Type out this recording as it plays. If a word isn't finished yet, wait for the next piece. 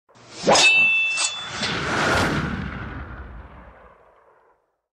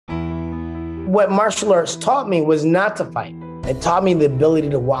what martial arts taught me was not to fight. It taught me the ability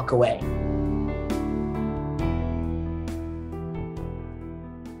to walk away.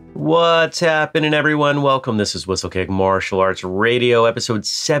 What's happening, everyone? Welcome. This is Whistlekick Martial Arts Radio, episode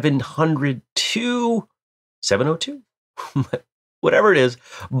 702. 702? Whatever it is.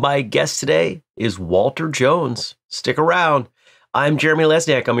 My guest today is Walter Jones. Stick around. I'm Jeremy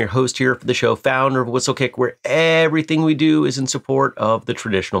Lesniak. I'm your host here for the show, founder of Whistlekick, where everything we do is in support of the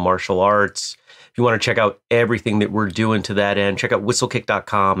traditional martial arts. If you want to check out everything that we're doing to that end, check out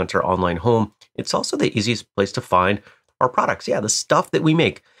whistlekick.com. It's our online home. It's also the easiest place to find our products. Yeah, the stuff that we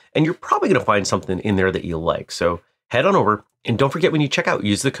make. And you're probably going to find something in there that you like. So head on over. And don't forget, when you check out,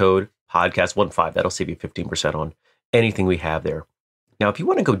 use the code podcast15. That'll save you 15% on anything we have there. Now, if you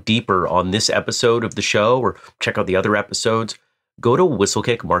want to go deeper on this episode of the show or check out the other episodes, go to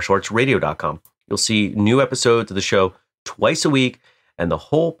whistlekickmartialartsradio.com. You'll see new episodes of the show twice a week. And the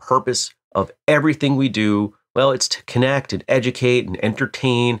whole purpose of everything we do, well, it's to connect and educate and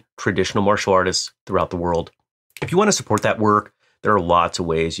entertain traditional martial artists throughout the world. If you want to support that work, there are lots of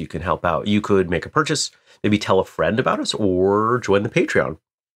ways you can help out. You could make a purchase, maybe tell a friend about us, or join the Patreon.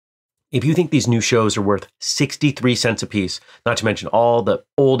 If you think these new shows are worth 63 cents a piece, not to mention all the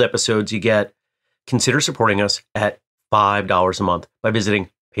old episodes you get, consider supporting us at $5 a month by visiting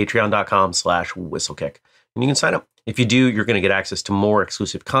patreon.com/whistlekick. And you can sign up. If you do, you're going to get access to more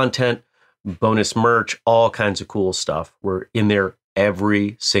exclusive content, bonus merch, all kinds of cool stuff. We're in there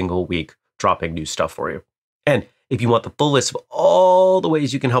every single week, dropping new stuff for you. And if you want the full list of all the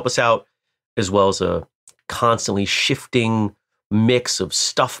ways you can help us out, as well as a constantly shifting mix of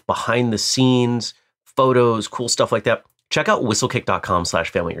stuff behind the scenes, photos, cool stuff like that, check out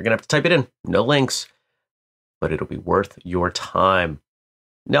whistlekick.com/family. You're going to have to type it in. No links, but it'll be worth your time.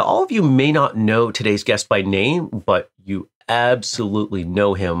 Now, all of you may not know today's guest by name, but you absolutely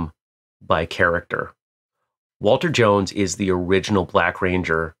know him by character. Walter Jones is the original Black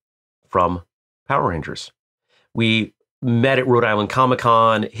Ranger from Power Rangers. We met at Rhode Island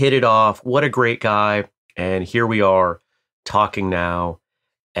Comic-Con, hit it off. What a great guy. And here we are talking now.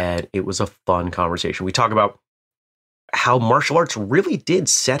 And it was a fun conversation. We talk about how martial arts really did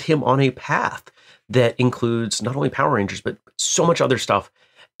set him on a path that includes not only Power Rangers, but so much other stuff.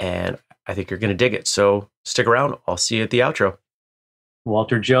 And I think you're going to dig it. So stick around. I'll see you at the outro.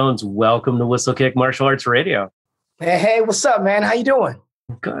 Walter Jones, welcome to Whistlekick Martial Arts Radio. Hey, what's up, man? How you doing?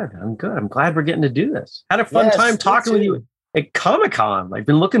 I'm good. I'm glad we're getting to do this. Had a fun time talking with you at Comic-Con. I've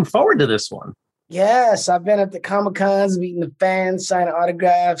been looking forward to this one. Yes, I've been at the Comic-Cons, meeting the fans, signing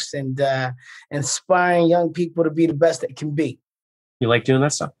autographs, and inspiring young people to be the best they can be. You like doing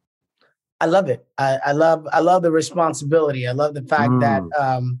that stuff? I love it. I love the responsibility. I love the fact that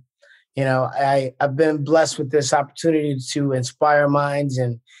I've been blessed with this opportunity to inspire minds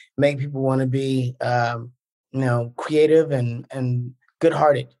and make people want to be creative and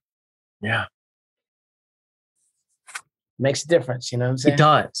good-hearted. Yeah. Makes a difference, you know what I'm saying? It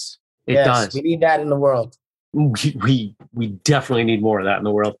does. It does. We need that in the world. We definitely need more of that in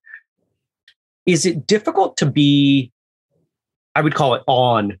the world. Is it difficult to be, I would call it,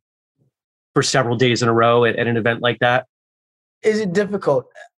 on for several days in a row at an event like that? Is it difficult?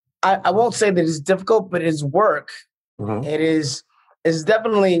 I won't say that it's difficult, but it's work. Mm-hmm. It's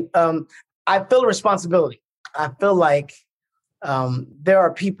definitely, I feel a responsibility. I feel like there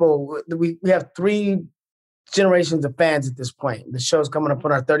are people, we have 3 generations of fans at this point. The show's coming up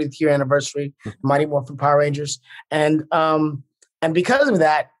on our 30th year anniversary, Mighty Morphin Power Rangers. And because of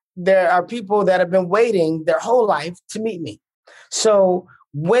that, there are people that have been waiting their whole life to meet me. So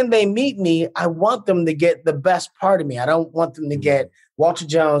when they meet me, I want them to get the best part of me. I don't want them to get Walter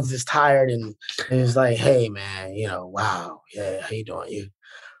Jones is tired and is like, hey man, wow, yeah, how you doing?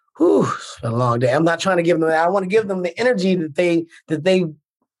 It's been a long day. I'm not trying to give them that. I want to give them the energy that they've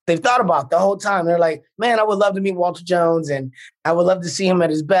thought about the whole time. They're like, man, I would love to meet Walter Jones and I would love to see him at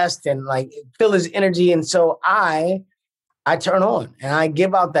his best and like feel his energy. And so I turn on and I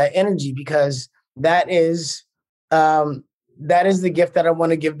give out that energy because that is the gift that I want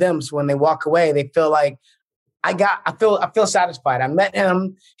to give them. So when they walk away, they feel like I feel satisfied. I met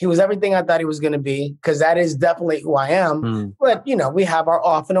him. He was everything I thought he was going to be, because that is definitely who I am. But, we have our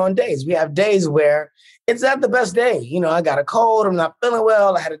off and on days. We have days where it's not the best day. I got a cold. I'm not feeling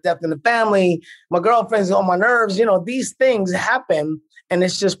well. I had a death in the family. My girlfriend's on my nerves. These things happen, and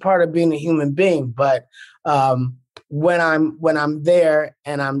it's just part of being a human being. But when I'm there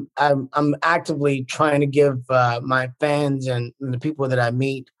and I'm actively trying to give my fans and the people that I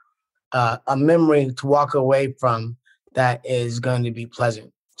meet a memory to walk away from that is going to be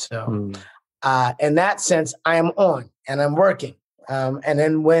pleasant. So in that sense, I am on and I'm working. And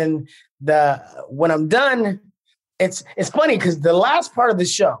then when I'm done, it's funny because the last part of the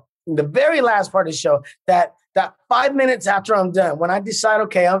show, the very last part of the show, that 5 minutes after I'm done, when I decide,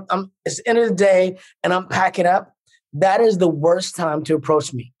 okay, it's the end of the day and I'm packing up, that is the worst time to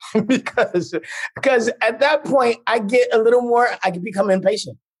approach me because at that point I can become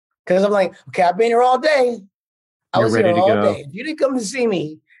impatient because I'm like, okay, I've been here all day. I was here all day. If you didn't come to see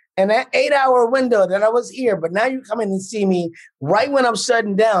me in that 8-hour window that I was here, but now you're coming to see me right when I'm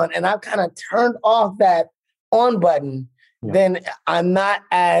shutting down and I've kind of turned off that on button, then I'm not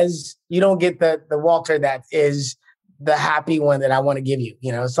as, you don't get the Walter that is the happy one that I want to give you.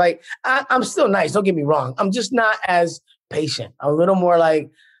 You know, it's like, I'm still nice. Don't get me wrong. I'm just not as patient. I'm a little more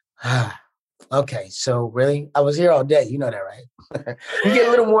like, okay, so really? I was here all day. You know that, right? You get a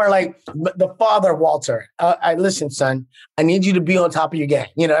little more like the father, Walter. I listen, son, I need you to be on top of your game.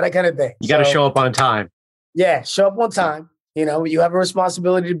 You know, that kind of thing. You got to show up on time. Yeah, show up on time. You know, you have a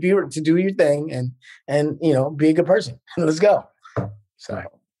responsibility to do your thing and you know, be a good person. Let's go. So. Right.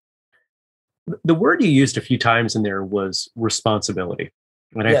 The word you used a few times in there was responsibility.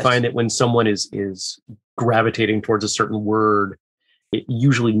 And I find that when someone is gravitating towards a certain word, it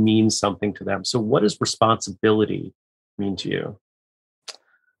usually means something to them. So what does responsibility mean to you?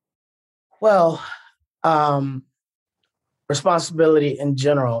 Well, responsibility in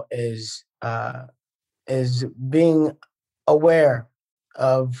general is being aware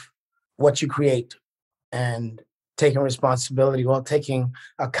of what you create and taking responsibility, taking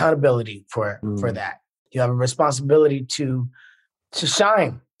accountability for that. You have a responsibility to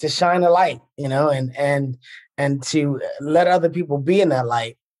shine a light, you know, and to let other people be in that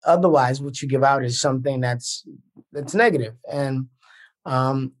light. Otherwise, what you give out is something that's negative. And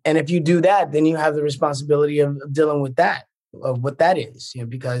if you do that, then you have the responsibility of dealing with that, of what that is, you know,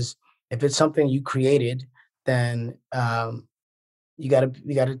 because if it's something you created, then you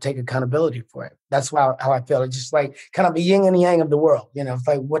gotta take accountability for it. That's how I feel. It's just like kind of the yin and yang of the world. You know, it's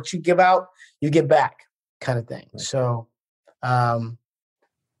like what you give out, you get back, kind of thing. Right. So I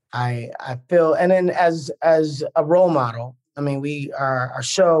feel, and then as a role model, I mean, our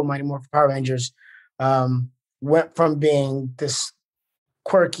show, Mighty Morphin Power Rangers, went from being this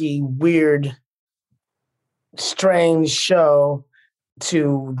quirky, weird, strange show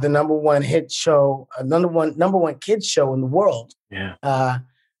to the number one hit show, number one kids show in the world. Yeah.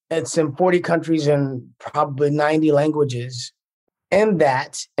 It's in 40 countries and probably 90 languages. And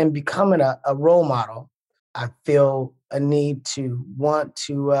becoming a role model, I feel a need to want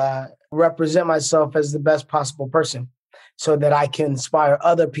to represent myself as the best possible person so that I can inspire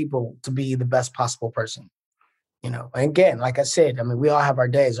other people to be the best possible person. You know, and again, like I said, I mean, we all have our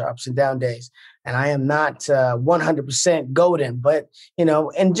days, our ups and down days, and I am not 100% golden, but, you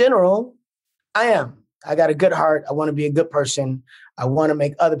know, in general, I am. I got a good heart. I want to be a good person. I want to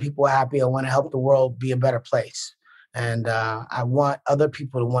make other people happy. I want to help the world be a better place. And I want other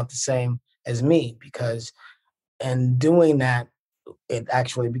people to want the same as me, because in doing that, it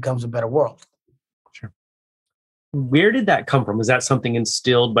actually becomes a better world. Sure. Where did that come from? Was that something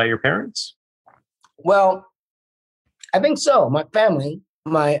instilled by your parents? Well, I think so. My family,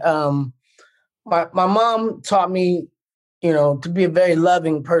 my mom taught me, you know, to be a very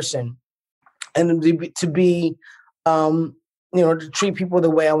loving person and to be, you know, to treat people the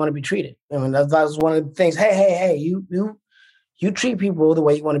way I want to be treated. I mean, that was one of the things. Hey, you treat people the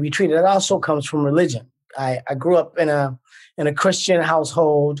way you want to be treated. That also comes from religion. I grew up in a Christian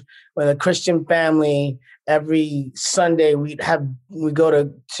household with a Christian family. Every Sunday we go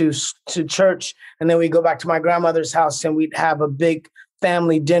to church, and then we go back to my grandmother's house and we'd have a big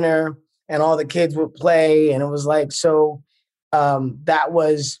family dinner and all the kids would play. And it was like, so that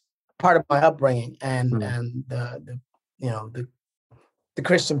was part of my upbringing, and the you know, the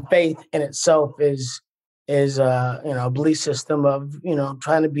Christian faith in itself is you know, a belief system of, you know,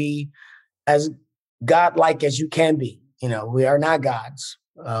 trying to be as godlike as you can be. You know, we are not gods.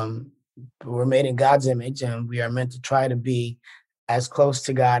 We're made in God's image, and we are meant to try to be as close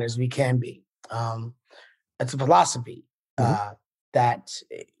to God as we can be. It's a philosophy that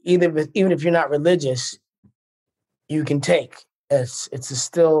even if you're not religious, you can take. It's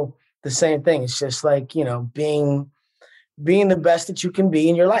still the same thing. It's just like, you know, being the best that you can be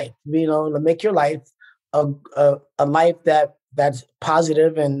in your life. You know, to make your life a life that's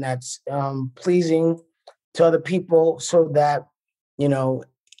positive and that's pleasing to other people, so that, you know,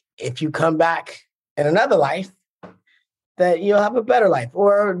 if you come back in another life, that you'll have a better life.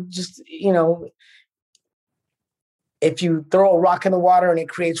 Or just, you know, if you throw a rock in the water and it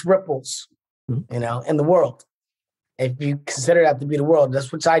creates ripples, you know, in the world, if you consider that to be the world,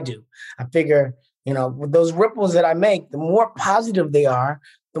 that's what I do. I figure With those ripples that I make, the more positive they are,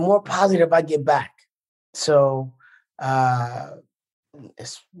 the more positive I get back. So I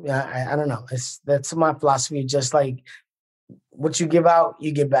don't know. That's my philosophy. Just like what you give out,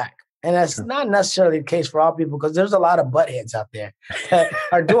 you get back. And that's not necessarily the case for all people, because there's a lot of buttheads out there that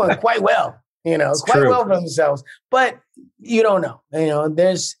are doing quite well, well for themselves. But you don't know.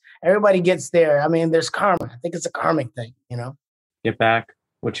 Everybody gets there. I mean, there's karma. I think it's a karmic thing, Get back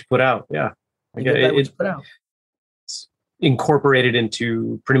what you put out. Yeah. What you put out. It's incorporated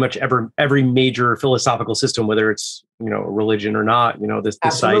into pretty much every major philosophical system, whether it's, a religion or not,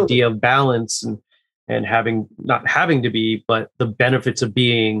 this idea of balance and not having to be, but the benefits of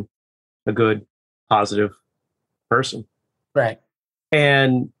being a good, positive person. Right.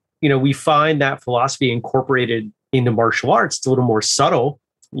 And, we find that philosophy incorporated into martial arts. It's a little more subtle.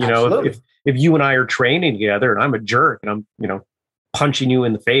 If you and I are training together and I'm a jerk and I'm, punching you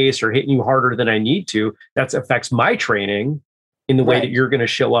in the face or hitting you harder than I need to, that affects my training in the way that you're going to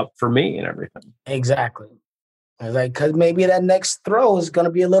show up for me and everything. Exactly. Because maybe that next throw is going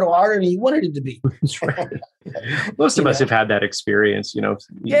to be a little harder than you wanted it to be. That's right. Most of us have had that experience,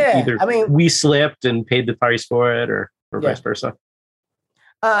 Either we slipped and paid the price for it or vice versa.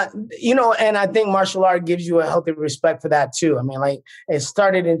 And I think martial art gives you a healthy respect for that too. I mean, it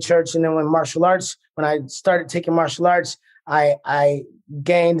started in church, and then when I started taking martial arts, I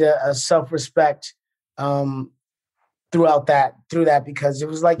gained a self-respect through that, because it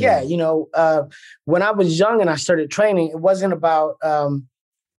was like, when I was young and I started training, it wasn't about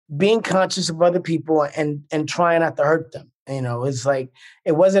being conscious of other people and trying not to hurt them. It's like,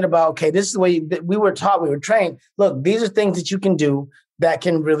 it wasn't about, okay, this is the way we were taught, we were trained. Look, these are things that you can do that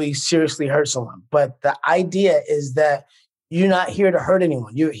can really seriously hurt someone. But the idea is that you're not here to hurt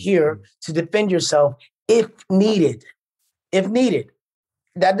anyone. You're here to defend yourself if needed. If needed.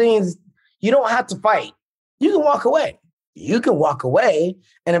 That means you don't have to fight. You can walk away.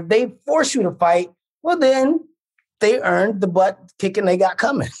 And if they force you to fight, well, then they earned the butt kicking they got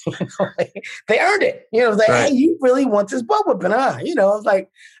coming. They earned it. It's like, hey, you really want this butt whipping, huh? It's like,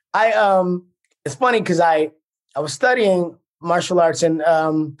 it's funny because I was studying martial arts, and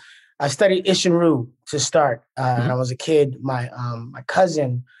I studied Ishin-Ryu to start. And I was a kid. My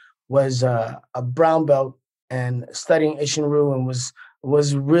cousin was a brown belt and studying Ishin-Ryu, and was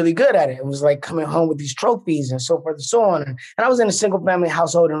really good at it. It was like coming home with these trophies and so forth and so on. And I was in a single family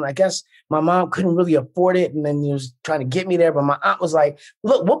household, and I guess my mom couldn't really afford it. And then he was trying to get me there. But my aunt was like,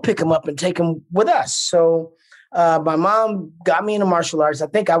 look, we'll pick him up and take him with us. So my mom got me into martial arts. I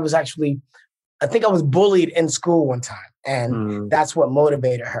think I was bullied in school one time. And that's what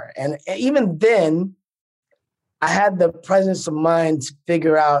motivated her. And even then, I had the presence of mind to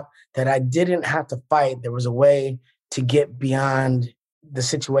figure out that I didn't have to fight. There was a way to get beyond the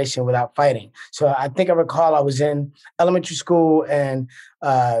situation without fighting. So I think I recall I was in elementary school, and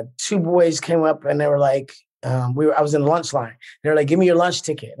two boys came up and they were like, I was in the lunch line. They're like, give me your lunch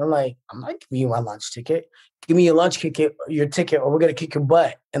ticket. And I'm like, I'm not giving you my lunch ticket. Give me your ticket, or we're going to kick your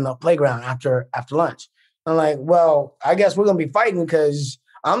butt in the playground after lunch. I'm like, well, I guess we're going to be fighting because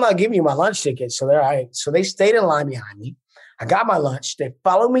I'm not giving you my lunch ticket. So they're all right. So they stayed in line behind me. I got my lunch. They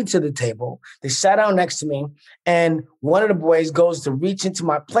followed me to the table. They sat down next to me. And one of the boys goes to reach into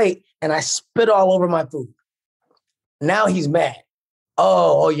my plate, and I spit all over my food. Now he's mad.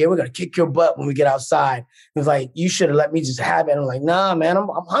 Oh yeah, we're going to kick your butt when we get outside. He was like, you should have let me just have it. I'm like, nah, man, I'm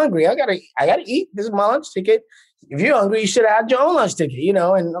hungry. I gotta eat. This is my lunch ticket. If you're hungry, you should have had your own lunch ticket,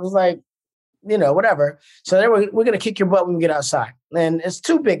 And I was like, whatever. So we're going to kick your butt when we get outside. And it's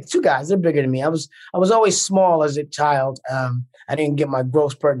two guys. They're bigger than me. I was always small as a child. I didn't get my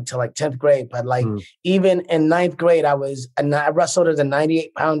growth spurt until like 10th grade. But even in 9th grade, I wrestled as a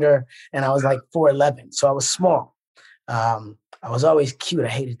 98 pounder, and I was like 4'11". So I was small. I was always cute. I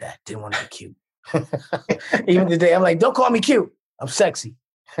hated that. Didn't want to be cute. Even today, I'm like, don't call me cute. I'm sexy.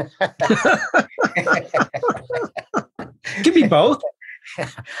 Give me both.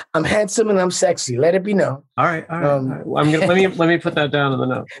 I'm handsome and I'm sexy. Let it be known. All right. Let me put that down in the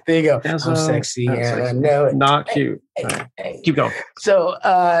note. There you go. I'm sexy. And I know it. Not cute. Right. Keep going. So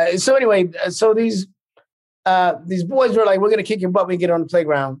anyway, these boys were like, we're gonna kick your butt when we get on the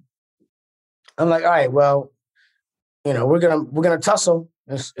playground. I'm like, all right, well, we're gonna tussle.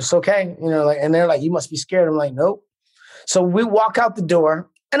 It's okay. And they're like, you must be scared. I'm like, nope. So we walk out the door.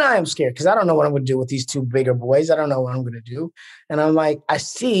 And I am scared because I don't know what I'm going to do with these two bigger boys. I don't know what I'm going to do. And I'm like, I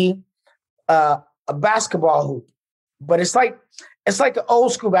see a basketball hoop, but it's like an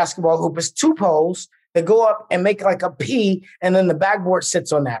old school basketball hoop. It's two poles that go up and make like a P, and then the backboard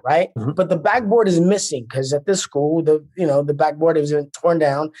sits on that, right? Mm-hmm. But the backboard is missing because at this school, the backboard has been torn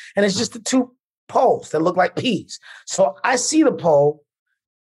down, and it's just the two poles that look like peas. So I see the pole.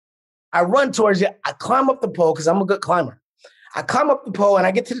 I run towards it. I climb up the pole because I'm a good climber. I climb up the pole and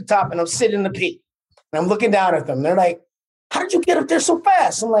I get to the top and I'm sitting in the pea. And I'm looking down at them. They're like, how did you get up there so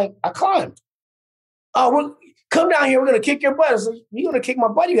fast? I'm like, I climbed. Oh, come down here. We're going to kick your butt. I was like, you're going to kick my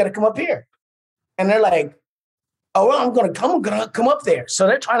butt? You got to come up here. And they're like, oh, well, I'm going to come up there. So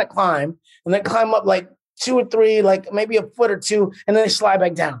they're trying to climb and they climb up like 2 or 3, like maybe a foot or 2, and then they slide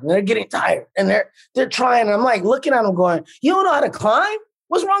back down. And they're getting tired and they're trying. And I'm like looking at them going, you don't know how to climb?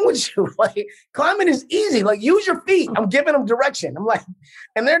 What's wrong with you? Like, climbing is easy. Like, use your feet. I'm giving them direction. I'm like,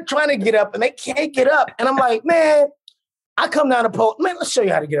 and they're trying to get up and they can't get up. And I'm like, man, I come down the pole. Man, let's show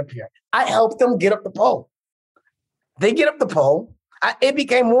you how to get up here. I help them get up the pole. They get up the pole. It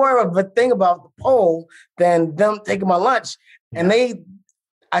became more of a thing about the pole than them taking my lunch. And I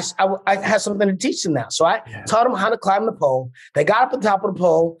had something to teach them now. So I taught them how to climb the pole. They got up on top of the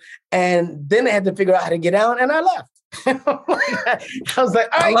pole, and then they had to figure out how to get down, and I left. I was like,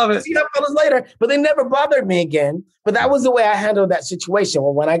 all right, see you fellas later. But they never bothered me again. But that was the way I handled that situation.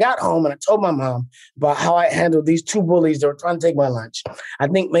 Well, when I got home and I told my mom about how I handled these 2 bullies that were trying to take my lunch, I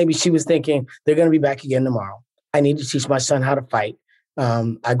think maybe she was thinking, they're going to be back again tomorrow. I need to teach my son how to fight.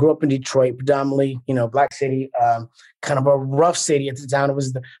 I grew up in Detroit, predominantly, Black city, kind of a rough city at the time. It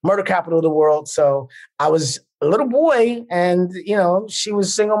was the murder capital of the world. So I was a little boy and, she was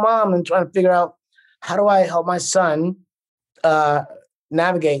a single mom and trying to figure out, how do I help my son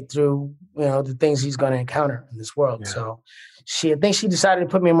navigate through, the things he's going to encounter in this world? Yeah. So I think she decided to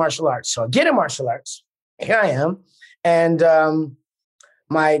put me in martial arts. So I get in martial arts. Here I am. And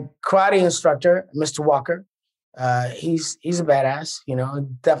my karate instructor, Mr. Walker, he's a badass,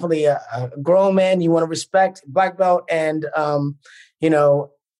 definitely a grown man you want to respect, black belt. And,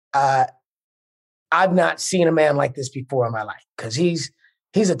 I've not seen a man like this before in my life because he's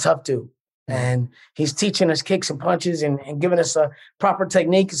a tough dude. And he's teaching us kicks and punches and giving us a proper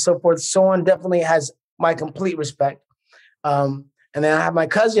technique and so forth. So on, definitely has my complete respect. And then I have my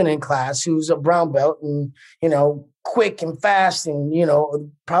cousin in class who's a brown belt and, quick and fast and,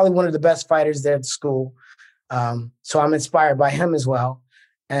 probably one of the best fighters there at the school. So I'm inspired by him as well.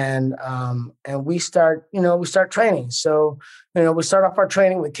 And we start training. So, we start off our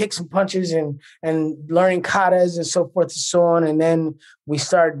training with kicks and punches and learning katas and so forth and so on. And then we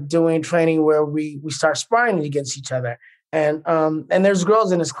start doing training where we start sparring against each other. And there's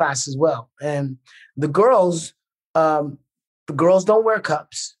girls in this class as well. And the girls don't wear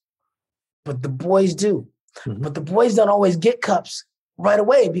cups, but the boys do. Mm-hmm. But the boys don't always get cups right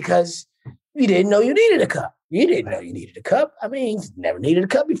away because you didn't know you needed a cup. You didn't know you needed a cup. I mean, never needed a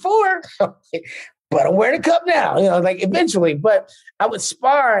cup before, but I'm wearing a cup now, eventually. But I would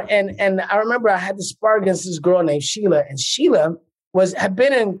spar, and I remember I had to spar against this girl named Sheila, and Sheila had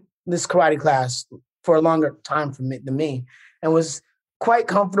been in this karate class for a longer time than me, and was quite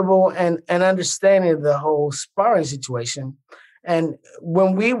comfortable and understanding the whole sparring situation. And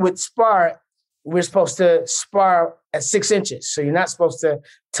when we would spar, we're supposed to spar at 6 inches. So you're not supposed to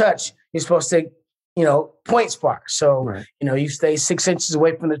touch. You're supposed to, point spar. So, right. You stay 6 inches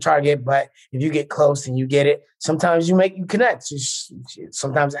away from the target, but if you get close and you get it, sometimes you connect.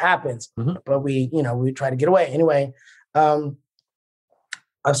 Sometimes it happens, but we try to get away. Anyway, I'm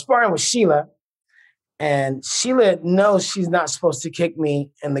sparring with Sheila, and Sheila knows she's not supposed to kick me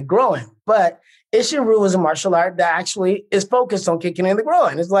in the groin, but Ishin-Ryu is a martial art that actually is focused on kicking in the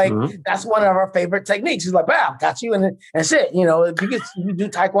groin. It's like, that's one of our favorite techniques. It's like, wow, got you. And that's it. If you do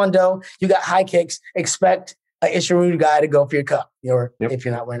Taekwondo, you got high kicks, expect an Ishin-Ryu guy to go for your cup. Or if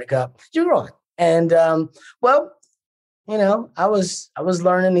you're not wearing a cup, you're groin. And, I was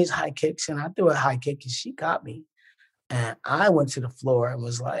learning these high kicks and I threw a high kick and she got me. And I went to the floor and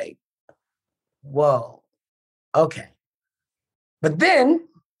was like, whoa, okay. But then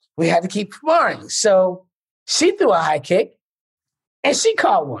we had to keep sparring. So she threw a high kick and she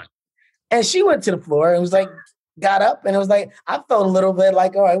caught one. And she went to the floor and was like, got up and it was like, I felt a little bit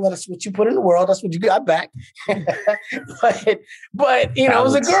like, all right, well, that's what you put in the world. That's what you got back. but it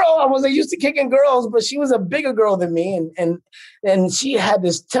was a girl. I wasn't used to kicking girls, but she was a bigger girl than me. And she had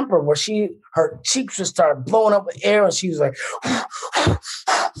this temper where her cheeks would start blowing up with air and she was like,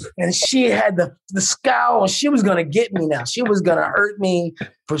 and she had the scowl and she was going to get me now. She was going to hurt me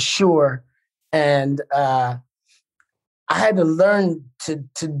for sure. And I had to learn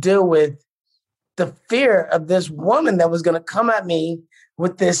to deal with the fear of this woman that was going to come at me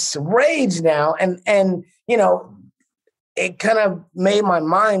with this rage now. And it kind of made my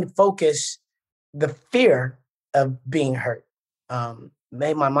mind focus the fear of being hurt,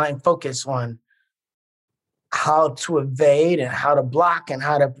 made my mind focus on how to evade and how to block and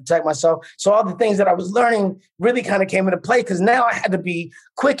how to protect myself. So all the things that I was learning really kind of came into play because now I had to be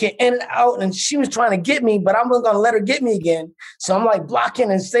quick and in and out. And she was trying to get me, but I'm not going to let her get me again. So I'm like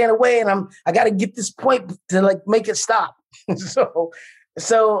blocking and staying away. And I got to get this point to like make it stop.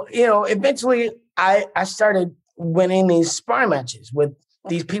 So, you know, eventually I started winning these sparring matches with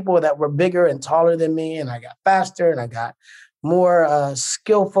these people that were bigger and taller than me. And I got faster and I got more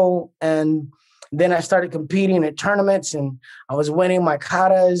skillful. And then I started competing at tournaments and I was winning my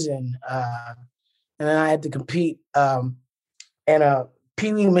katas and then I had to compete in a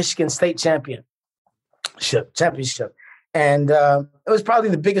Pee Wee Michigan State Championship. And it was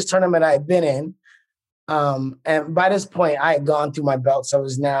probably the biggest tournament I had been in. And by this point, I had gone through my belts. I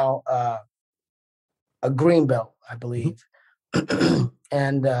was now a green belt, I believe.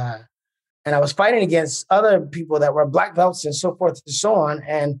 And I was fighting against other people that were black belts and so forth and so on.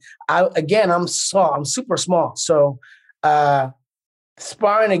 And I'm super small. So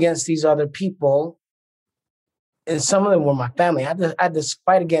sparring against these other people, and some of them were my family. I had to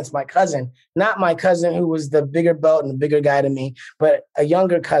fight against my cousin, not my cousin who was the bigger belt and the bigger guy to me, but a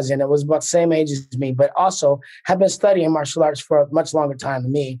younger cousin that was about the same age as me, but also had been studying martial arts for a much longer time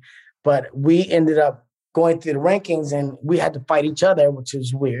than me. But we ended up going through the rankings and we had to fight each other, which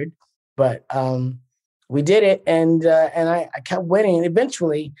was weird. But we did it, and I kept winning. And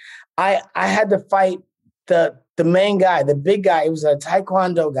eventually, I had to fight the main guy, the big guy. He was a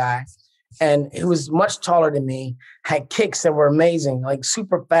Taekwondo guy, and he was much taller than me, had kicks that were amazing, like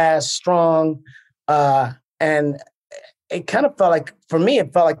super fast, strong. And it kind of felt like, for me,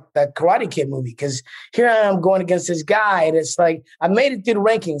 it felt like that Karate Kid movie, because here I am going against this guy, and it's like I made it through the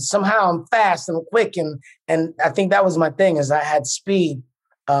rankings. Somehow I'm fast and quick, and I think that was my thing, is I had speed.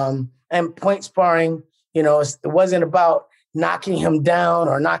 And point sparring, you know, it wasn't about knocking him down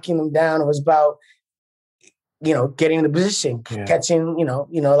or knocking him down. It was about, you know, getting in the position, catching, you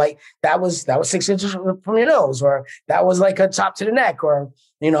know, like that was 6 inches from your nose, or that was like a chop to the neck, or,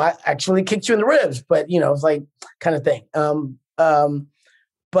 you know, I actually kicked you in the ribs, but, you know, it's like kind of thing.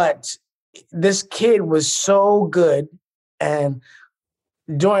 But this kid was so good. And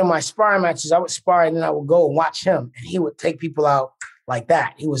during my sparring matches, I would spar and then I would go and watch him, and he would take people out like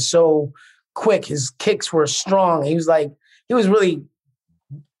that. He was so quick. His kicks were strong. He was hurting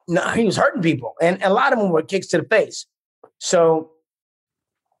people. And a lot of them were kicks to the face. So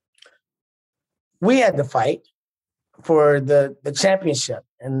we had to fight for the championship.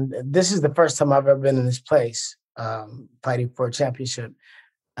 And this is the first time I've ever been in this place, fighting for a championship.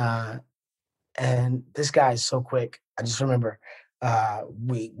 And this guy is so quick. I just remember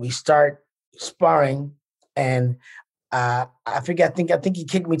we start sparring, and I think he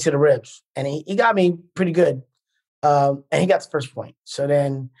kicked me to the ribs, and he got me pretty good. And he got the first point. So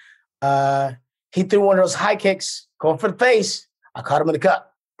then he threw one of those high kicks going for the face. I caught him in the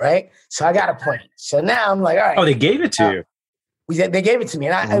cup, right? So I got a point. So now I'm like, all right. Oh, they gave it to you. They gave it to me.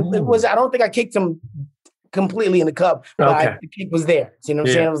 And I don't think I kicked him completely in the cup, but the kick was there. You know what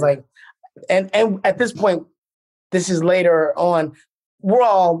I'm saying? I was like, and at this point, this is later on, we're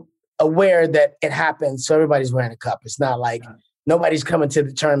all aware that it happens, so everybody's wearing a cup. It's not like nobody's coming to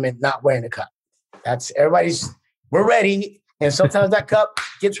the tournament not wearing a cup. We're ready, and sometimes that cup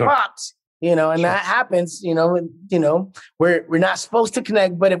gets popped, you know, and that happens, you know. And, you know, we're not supposed to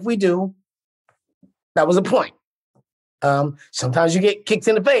connect, but if we do, that was a point. Sometimes you get kicked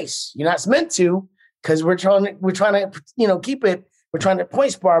in the face. You're not meant to, because we're trying to, you know, keep it. We're trying to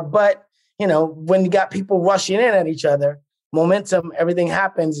point spar, but you know, when you got people rushing in at each other, momentum, everything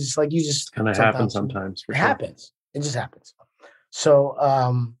happens. It's like you just kind of happens sometimes. It happens. It just happens. So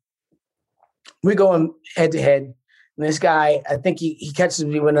we're going head to head. And this guy, I think he catches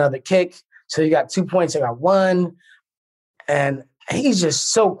me with another kick. So he got 2 points. I got 1. And he's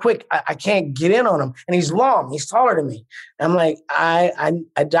just so quick. I can't get in on him. And he's long. He's taller than me. I'm like, I'm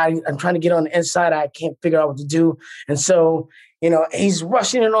trying to get on the inside. I can't figure out what to do. And so, you know, he's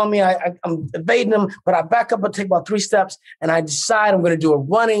rushing in on me. I'm evading him, but I back up and take about 3 steps, and I decide I'm going to do a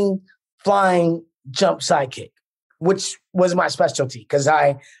running, flying, jump side kick, which was my specialty, because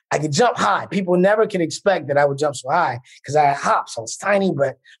I could jump high. People never can expect that I would jump so high, because I had hops. I was tiny,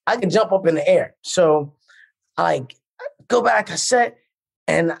 but I could jump up in the air. So I go back, I set,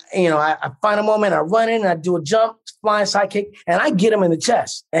 and, you know, I find a moment, I run in, and I do a jump, flying side kick, and I get him in the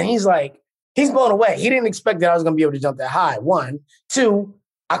chest. And he's like, he's blown away. He didn't expect that I was going to be able to jump that high. 1, 2,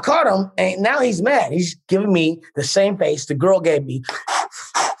 I caught him, and now he's mad. He's giving me the same face the girl gave me.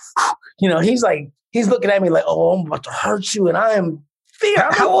 You know, he's looking at me like, oh, I'm about to hurt you, and I am fear.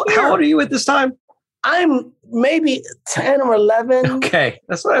 How old are you at this time? I'm maybe 10 or 11. Okay,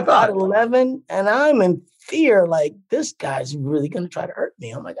 that's what I thought. About 11, and I'm in fear, like, this guy's really going to try to hurt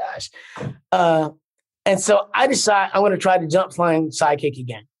me. Oh my gosh. And so I decide I'm going to try the jump flying sidekick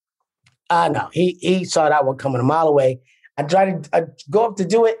again. No, he saw that one coming a mile away. I go up to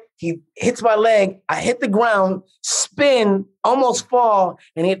do it. He hits my leg. I hit the ground, spin, almost fall,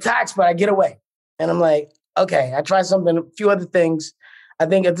 and he attacks, but I get away. And I'm like, okay, I tried something, a few other things. I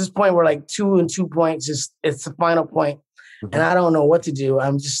think at this point, we're like 2 and 2 points. It's the final point, and I don't know what to do.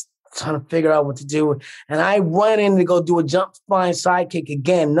 I'm just trying to figure out what to do. And I run in to go do a jump flying sidekick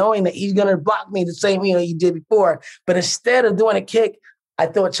again, knowing that he's going to block me the same way he did before. But instead of doing a kick, I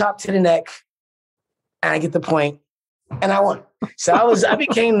throw a chop to the neck, and I get the point, and I won. So I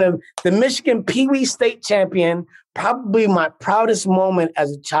became the Michigan Pee Wee state champion, probably my proudest moment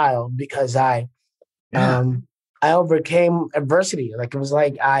as a child, because I overcame adversity. Like, it was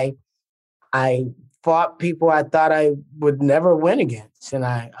like I fought people I thought I would never win against, and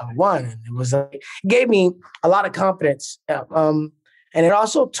I won. And it was it gave me a lot of confidence. And it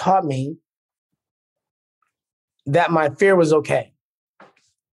also taught me that my fear was okay.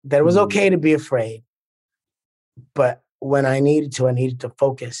 That it was okay to be afraid, but when I needed to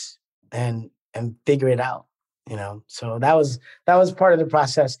focus and figure it out, So that was part of the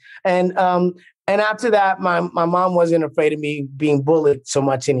process. And after that, my mom wasn't afraid of me being bullied so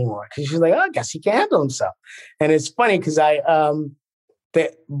much anymore, because she was like, oh, I guess he can handle himself. And it's funny because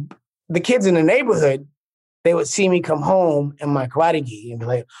the kids in the neighborhood, they would see me come home in my karate gi and be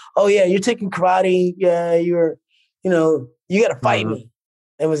like, oh yeah, you're taking karate. Yeah, you got to fight me.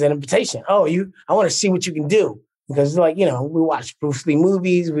 It was an invitation. Oh, I want to see what you can do. Because, we watch Bruce Lee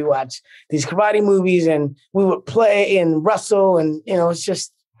movies, we watch these karate movies, and we would play and wrestle, and, it's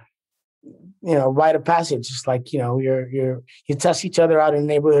just, rite of passage. Just like, you test each other out in the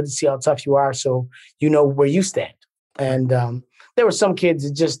neighborhood to see how tough you are, so you know where you stand. And there were some kids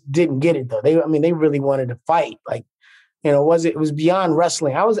that just didn't get it, though. They really wanted to fight. Like, it was beyond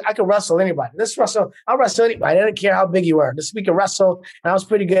wrestling. I could wrestle anybody. I'll wrestle anybody. I didn't care how big you were. We could wrestle, and I was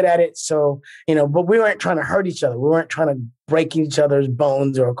pretty good at it. So, but we weren't trying to hurt each other. We weren't trying to break each other's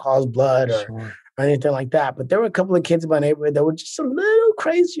bones or cause blood or anything like that. But there were a couple of kids in my neighborhood that were just a little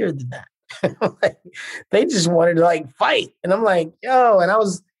crazier than that. They just wanted to fight. And I'm like, yo, and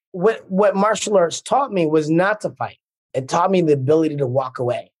what martial arts taught me was not to fight. It taught me the ability to walk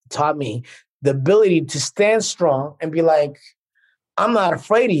away. It taught me the ability to stand strong and be like, I'm not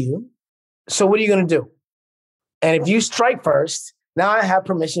afraid of you. So what are you going to do? And if you strike first, now I have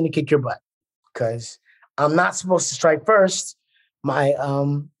permission to kick your butt, because I'm not supposed to strike first.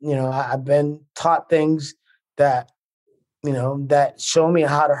 I've been taught things that, that show me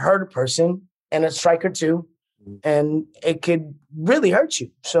how to hurt a person and a strike or two, and it could really hurt you.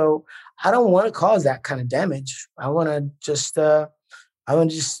 So I don't want to cause that kind of damage. I want to just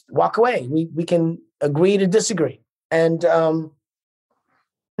walk away. We can agree to disagree. And,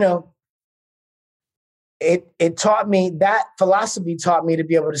 it taught me, that philosophy taught me to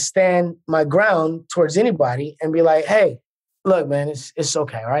be able to stand my ground towards anybody and be like, hey, look, man, it's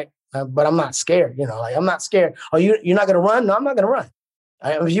okay. All right. But I'm not scared. I'm not scared. Oh, you're not going to run? No, I'm not going to run.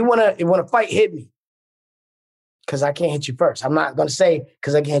 If you want to fight, hit me, because I can't hit you first. I'm not going to say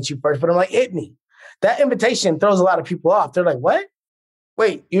because I can't hit you first, but I'm like, hit me. That invitation throws a lot of people off. They're like, what?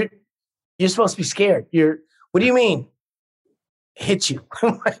 Wait, you're supposed to be scared. What do you mean? Hit you?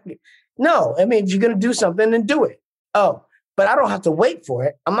 No, if you're going to do something, then do it. Oh, but I don't have to wait for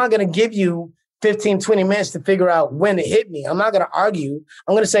it. I'm not going to give you 15, 20 minutes to figure out when to hit me. I'm not going to argue.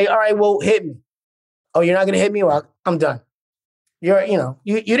 I'm going to say, all right, well, hit me. Oh, you're not going to hit me? Well, I'm done. You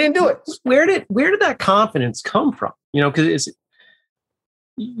didn't do it. Where did that confidence come from? Because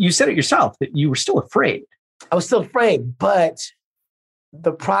you said it yourself that you were still afraid. I was still afraid, but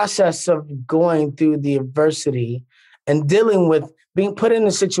the process of going through the adversity and dealing with being put in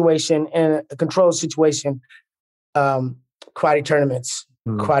a controlled situation, karate tournaments,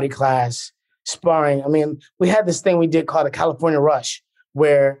 karate class, sparring. We had this thing we did called a California Rush,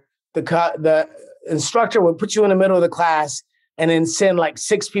 where the instructor would put you in the middle of the class and then send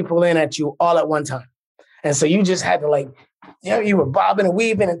 6 people in at you all at one time. And so you just had to you were bobbing and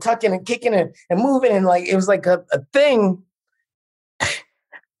weaving and tucking and kicking and moving, and it was like a thing.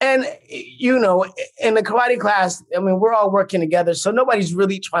 And, in the karate class, we're all working together, so nobody's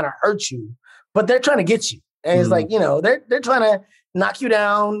really trying to hurt you, but they're trying to get you. And it's they're trying to knock you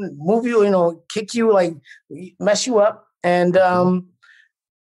down, move you, kick you, mess you up. And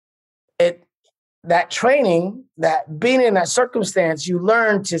that training, that being in that circumstance, you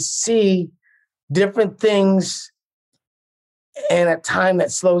learn to see different things in a time that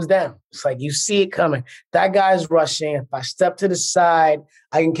slows down. It's like you see it coming. That guy's rushing. If I step to the side,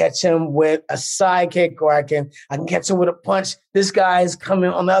 I can catch him with a side kick, or I can catch him with a punch. This guy's coming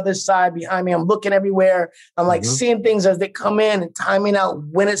on the other side behind me. I'm looking everywhere. I'm like seeing things as they come in and timing out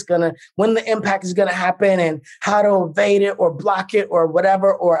when the impact is gonna happen and how to evade it or block it or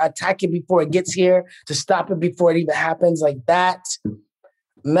whatever, or attack it before it gets here, to stop it before it even happens. Like that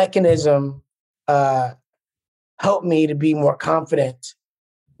mechanism helped me to be more confident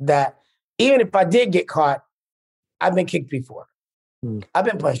that even if I did get caught, I've been kicked before. I've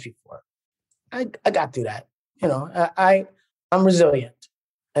been punched before. I got through that. I'm resilient.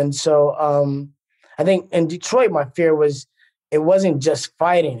 And so I think in Detroit, my fear was, it wasn't just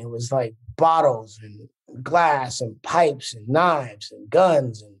fighting. It was like bottles and glass and pipes and knives and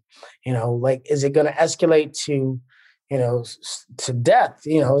guns. And, like, is it going to escalate to, to death?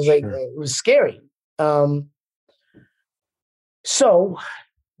 It was like, it was scary. So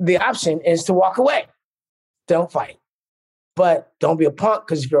the option is to walk away. Don't fight. But don't be a punk,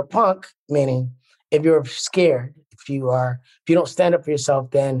 because if you're a punk, meaning if you're scared, if you don't stand up for yourself,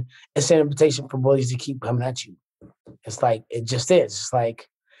 then it's an invitation for bullies to keep coming at you. It's like, it just is. It's like,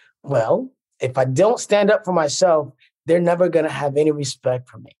 well, if I don't stand up for myself, they're never going to have any respect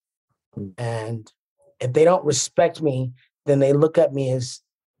for me. And if they don't respect me, then they look at me as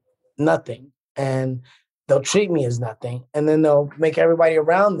nothing. And they'll treat me as nothing. And then they'll make everybody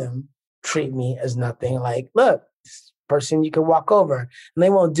around them treat me as nothing. Like, look, this person you can walk over, and they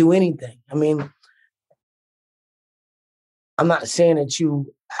won't do anything. I mean, I'm not saying that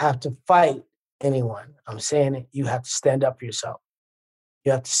you have to fight anyone. I'm saying that you have to stand up for yourself.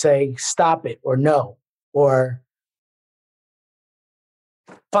 You have to say, stop it, or no, or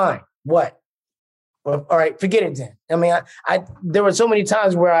fine, what? Well, all right, forget it then. I mean, there were so many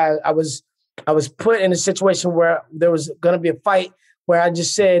times where I was put in a situation where there was going to be a fight, where I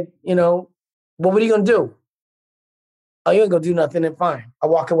just said, well, what are you going to do? Oh, you ain't going to do nothing, then fine. I'll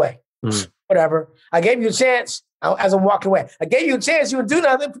walk away. Whatever. I gave you a chance as I'm walking away. I gave you a chance. You would do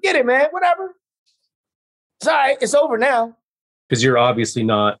nothing. Forget it, man. Whatever. It's all right. It's over now. Because you're obviously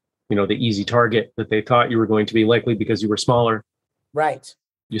not, the easy target that they thought you were going to be, likely because you were smaller. Right.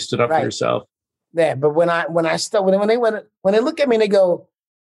 You stood up for yourself. Yeah, but when they look at me and they go,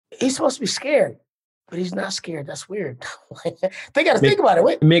 he's supposed to be scared, but he's not scared. That's weird. They got to think about it.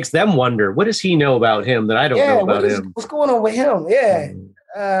 It makes them wonder, what does he know about him that I don't know about him? What's going on with him? Yeah.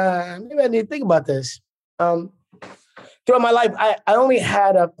 Maybe I need to think about this. Throughout my life, I only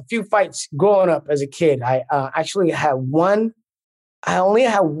had a few fights growing up as a kid. I actually had one. I only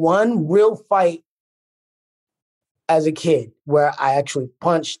had one real fight as a kid where I actually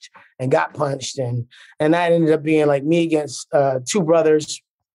punched and got punched, and that ended up being like me against two brothers.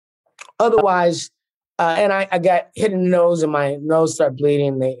 Otherwise, and I got hit in the nose, and my nose started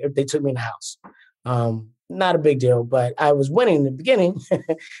bleeding. They took me in the house. Not a big deal, but I was winning in the beginning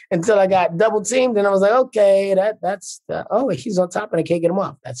until I got double teamed, and I was like, okay, he's on top and I can't get him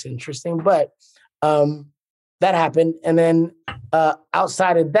off. That's interesting, but that happened, and then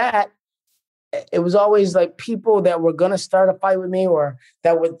outside of that, it was always like people that were going to start a fight with me, or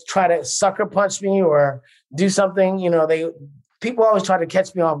that would try to sucker punch me or do something. People always try to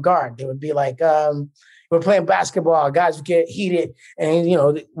catch me off guard. They would be like, we're playing basketball, guys would get heated,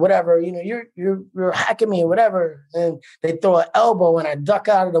 and whatever, you're hacking me or whatever. And they throw an elbow and I duck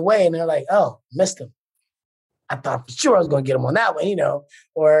out of the way, and they're like, oh, missed him. I thought for sure I was going to get him on that one,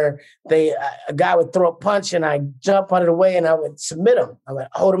 or a guy would throw a punch and I jump out of the way and I would submit him. I would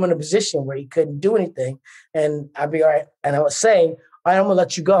hold him in a position where he couldn't do anything. And I'd be all right. And I would say, all right, I'm going to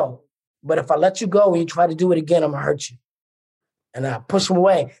let you go. But if I let you go and you try to do it again, I'm going to hurt you. And I push him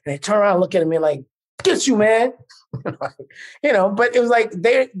away, and they turn around and look at me like, get you, man. But it was like,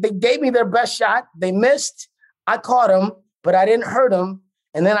 they gave me their best shot. They missed. I caught him, but I didn't hurt him.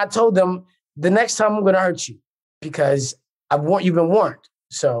 And then I told them, the next time I'm going to hurt you, because you've been warned.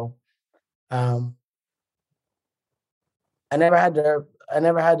 So I never had to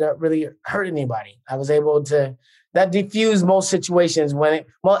really hurt anybody. I was able to, that diffused most situations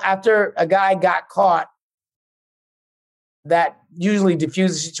after a guy got caught, that usually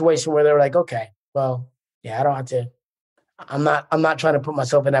diffused the situation where they were like, okay, well, yeah, I don't have to, I'm not trying to put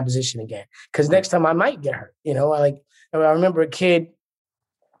myself in that position again. Because next time I might get hurt. I remember a kid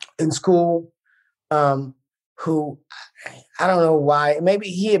in school who, I don't know why, maybe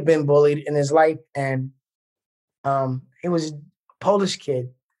he had been bullied in his life, and he was a Polish kid,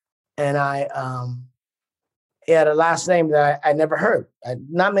 and he had a last name that I never heard.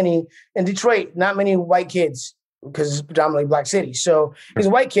 In Detroit, not many white kids, because it's predominantly black city. So he's a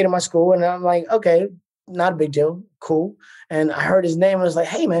white kid in my school, and I'm like, okay, not a big deal. cool. And I heard his name and I was like,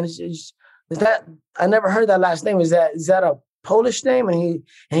 hey man, is that, I never heard that last name. Is that a Polish name? And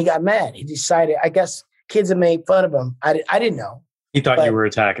he got mad. He decided, I guess kids had made fun of him. I didn't know. He thought you were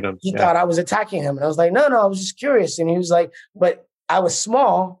attacking him. He thought I was attacking him. And I was like, no, I was just curious. And he was like, but I was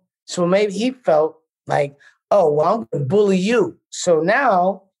small. So maybe he felt like, oh, well, I'm going to bully you. So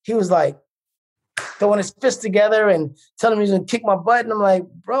now he was like throwing his fists together and telling me he's going to kick my butt. And I'm like,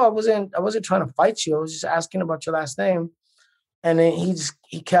 bro, I wasn't trying to fight you. I was just asking about your last name. And then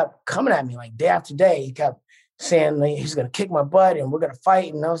he kept coming at me like day after day. He kept saying like, he's going to kick my butt and we're going to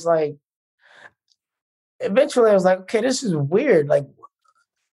fight. And I was like, eventually I was like, okay, this is weird. Like,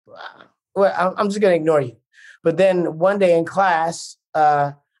 well, I'm just going to ignore you. But then one day in class,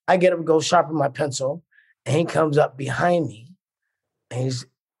 I get up and go sharpen my pencil. And he comes up behind me and he's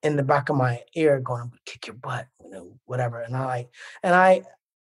in the back of my ear going, I'm going to kick your butt, whatever. And I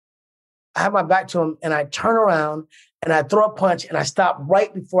have my back to him and I turn around and I throw a punch and I stop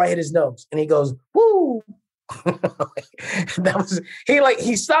right before I hit his nose. And he goes, woo.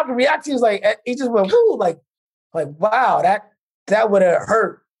 He stopped and reacted. He was like, he just went, woo, like, wow, that would have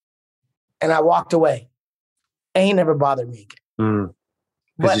hurt. And I walked away and he never bothered me again.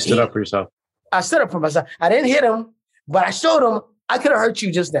 Because you stood up for yourself. I stood up for myself. I didn't hit him, but I showed him I could have hurt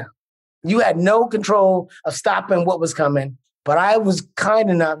you just now. You had no control of stopping what was coming, but I was kind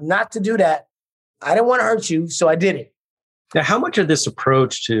enough not to do that. I didn't want to hurt you, so I did it. Now, how much of this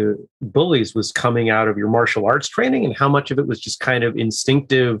approach to bullies was coming out of your martial arts training and how much of it was just kind of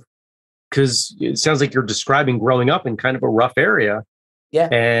instinctive? Because it sounds like you're describing growing up in kind of a rough area. Yeah.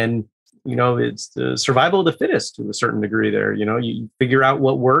 And, it's the survival of the fittest to a certain degree there. You figure out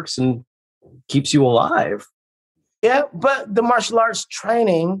what works and keeps you alive. Yeah, but the martial arts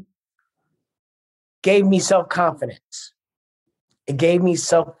training gave me self-confidence. It gave me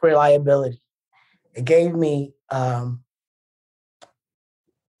self-reliability. It gave me the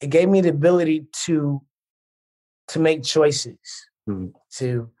ability to make choices,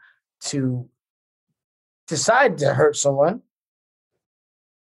 to decide to hurt someone,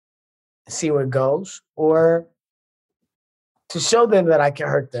 see where it goes, or to show them that I can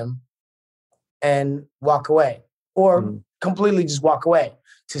hurt them and walk away, or completely just walk away,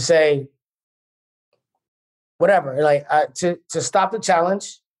 to say whatever, like to stop the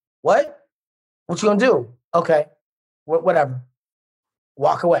challenge. What you gonna do? Okay, whatever.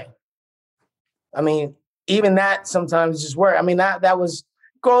 Walk away. I mean, even that sometimes just work. I mean, that was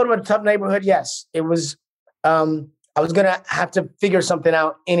growing up in a tough neighborhood. Yes, it was. I was gonna have to figure something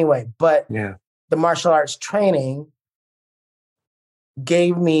out anyway. But the martial arts training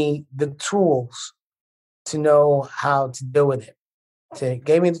gave me the tools to know how to deal with it. It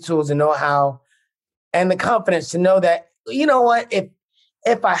gave me the tools to know how, and the confidence to know that, you know what,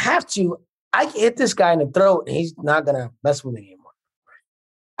 if I have to, I can hit this guy in the throat and he's not going to mess with me anymore.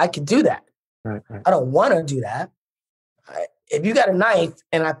 I can do that. Right. I don't want to do that. If you got a knife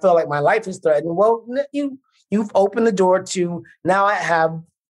and I feel like my life is threatened, well, you've opened the door to, now I have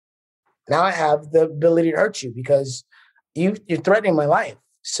the ability to hurt you because you're threatening my life.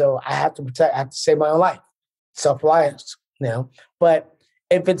 So I have to protect, I have to save my own life. Self-reliance, But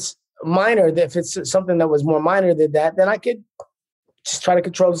if it's minor, if it's something that was more minor than that, then I could just try to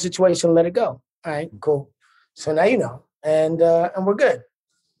control the situation and let it go. All right, cool. So now you know, and we're good.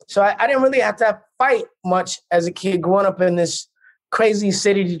 So I didn't really have to fight much as a kid growing up in this crazy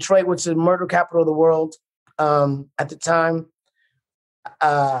city, Detroit, which is the murder capital of the world at the time.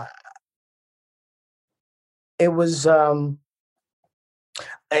 It was, I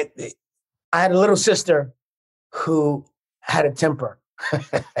had a little sister who had a temper.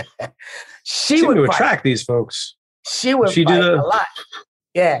 She would attract these folks. She would fight a lot.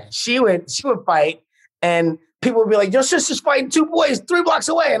 Yeah, she would fight, and people would be like, "Your sister's fighting two boys 3 blocks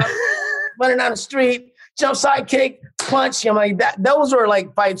away," and I'm running down the street, jump side kick, punch. I'm like that. Those were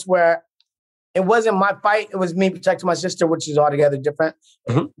like fights where it wasn't my fight; it was me protecting my sister, which is altogether different.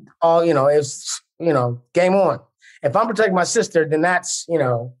 It's game on. If I'm protecting my sister, then that's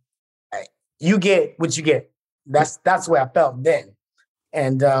you get what you get. That's the way I felt then.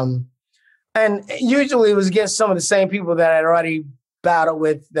 And usually it was against some of the same people that I'd already battled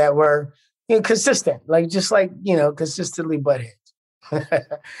with that were consistent, consistently butt heads.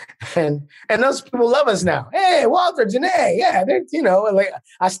 and those people love us now. Hey, Walter, Janae, yeah,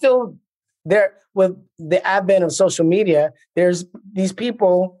 I still there with the advent of social media. There's these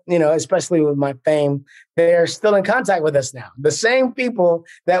people, especially with my fame, they're still in contact with us now. The same people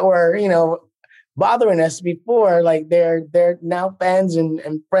that were, bothering us before, like they're now fans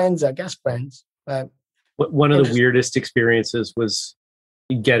and friends, I guess friends. But one of the weirdest experiences was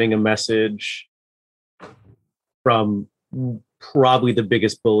getting a message from probably the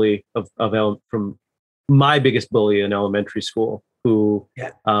biggest bully from my biggest bully in elementary school, who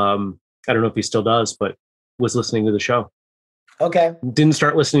I don't know if he still does, but was listening to the show. Okay. Didn't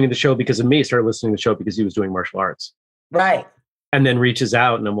start listening to the show because of me, started listening to the show because he was doing martial arts. Right. And then reaches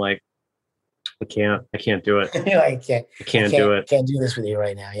out and I'm like, I can't do it. I can't do it. Can't do this with you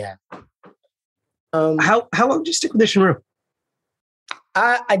right now. Yeah. How long did you stick with the Shinryu?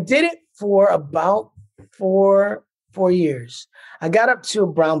 I did it for about four years. I got up to a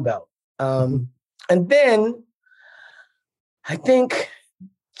brown belt. And then I think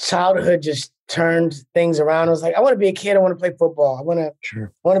childhood just turned things around. I was like, I want to be a kid. I want to play football. I want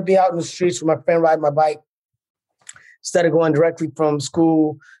to be out in the streets with my friend riding my bike. Instead of going directly from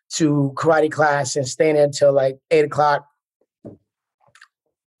school to karate class and staying there until like 8 o'clock.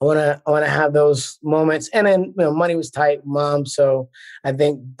 I want to have those moments. And then, money was tight, Mom. So I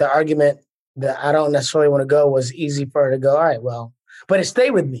think the argument that I don't necessarily want to go was easy for her to go, all right, well, but it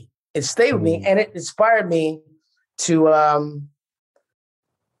stayed with me. It stayed with me, and it inspired me to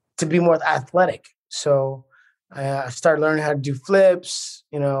be more athletic. So I started learning how to do flips.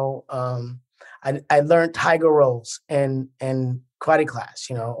 I learned tiger rolls and karate class,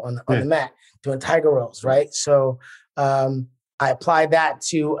 on the mat, doing tiger rolls, right? So I applied that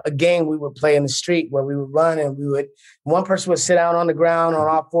to a game we would play in the street where we would run and one person would sit down on the ground on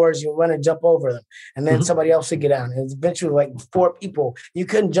all fours, you run and jump over them. And then somebody else would get down. And eventually like 4 people, you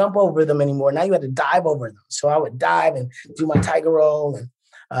couldn't jump over them anymore. Now you had to dive over them. So I would dive and do my tiger roll.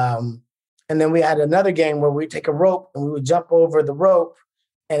 And then we had another game where we'd take a rope and we would jump over the rope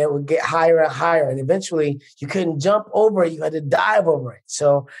and it would get higher and higher. And eventually you couldn't jump over it. You had to dive over it.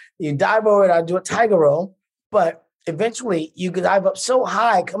 So you dive over it, I'd do a tiger roll, but eventually you could dive up so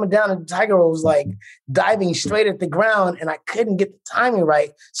high, coming down, and the tiger roll was like diving straight at the ground, and I couldn't get the timing right,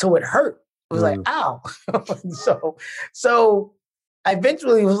 so it hurt. It was like, ow. so I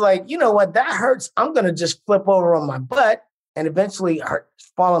eventually was like, you know what, that hurts. I'm gonna just flip over on my butt, and eventually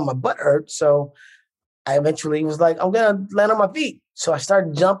fall on my butt hurt. So I eventually was like, I'm gonna land on my feet. So I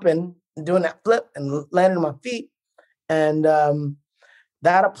started jumping and doing that flip and landing on my feet, and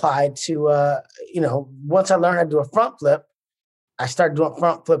that applied to, once I learned how to do a front flip, I started doing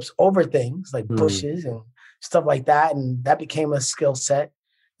front flips over things like bushes and stuff like that. And that became a skill set.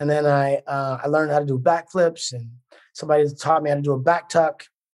 And then I learned how to do back flips, and somebody taught me how to do a back tuck.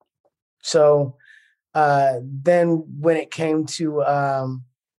 So then when it came to,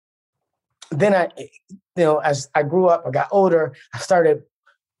 as I grew up, I got older, I started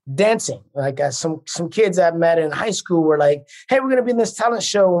dancing. Like some kids I met in high school were like, hey, we're going to be in this talent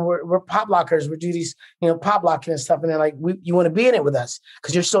show, and we're pop lockers. We do these, pop locking and stuff. And they're like, you want to be in it with us?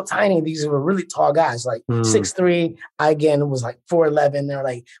 Because you're so tiny. These were really tall guys, like 6'3". I, again, was like 4'11". They're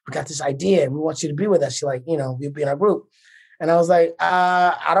like, we got this idea. We want you to be with us. You're like, you'll be in our group. And I was like,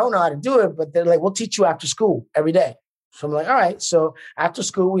 I don't know how to do it. But they're like, we'll teach you after school every day. So I'm like, all right. So after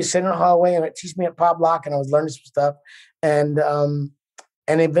school, we sit in the hallway and it teach me a pop lock, and I was learning some stuff. And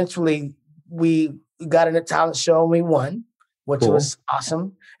eventually we got in a talent show and we won, which was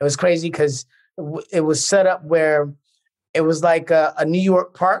awesome. It was crazy because it was set up where it was like a New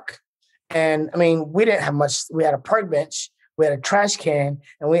York park. And I mean, we didn't have much. We had a park bench, we had a trash can,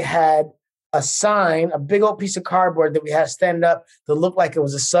 and we had a sign, a big old piece of cardboard that we had stand up that looked like it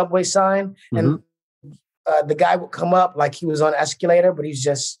was a subway sign. And the guy would come up like he was on an escalator, but he was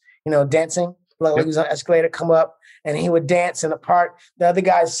just, dancing. Like he was on an escalator, come up, and he would dance in the park. The other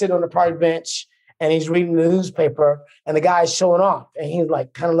guys sit on the park bench, and he's reading the newspaper, and the guy's showing off. And he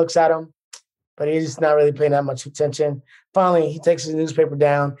like kind of looks at him, but he's not really paying that much attention. Finally, he takes his newspaper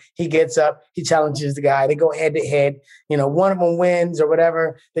down. He gets up. He challenges the guy. They go head to head. One of them wins or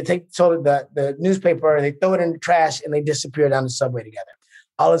whatever. They take the newspaper, they throw it in the trash, and they disappear down the subway together.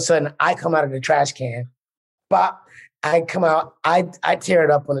 All of a sudden, I come out of the trash can. Bop. I come out, I tear it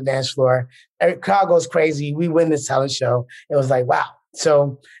up on the dance floor. Every crowd goes crazy. We win this talent show. It was like, wow.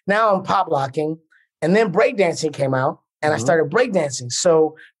 So now I'm pop locking. And then breakdancing came out, and I started breakdancing.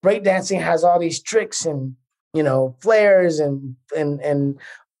 So breakdancing has all these tricks and, flares and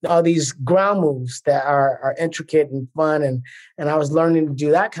all these ground moves that are intricate and fun. And I was learning to do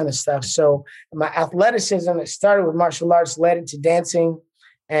that kind of stuff. So my athleticism that started with martial arts led into dancing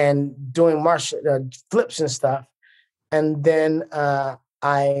and doing martial flips and stuff. And then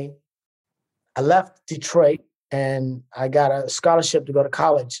I left Detroit, and I got a scholarship to go to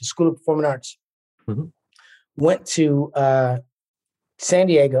college, School of Performing Arts. Went to San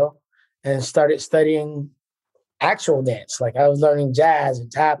Diego and started studying actual dance. Like I was learning jazz and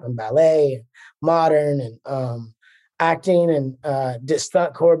tap and ballet and modern and acting, and did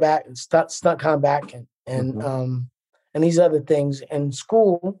stunt combat and these other things in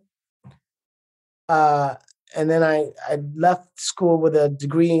school. And then I left school with a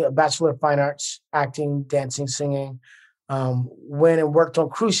degree, a Bachelor of Fine Arts, acting, dancing, singing. Went and worked on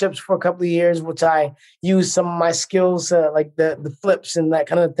cruise ships for a couple of years, which I used some of my skills, like the flips and that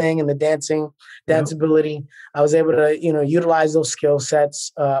kind of thing, and the danceability. I was able to, utilize those skill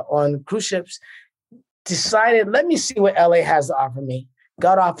sets on cruise ships. Decided, let me see what LA has to offer me.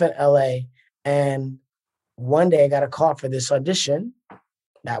 Got off in LA, and one day I got a call for this audition.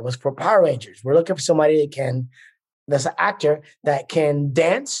 That was for Power Rangers. We're looking for somebody that's an actor that can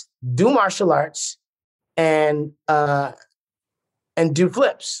dance, do martial arts, and do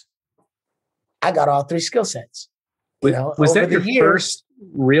flips. I got all three skill sets. Was that your first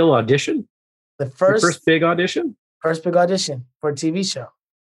real audition? The first big audition? First big audition for a TV show.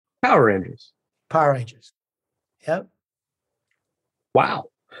 Power Rangers. Power Rangers. Yep. Wow.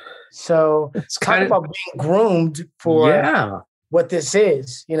 So it's talk about being groomed for what this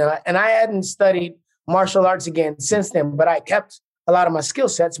is, and I hadn't studied martial arts again since then, but I kept a lot of my skill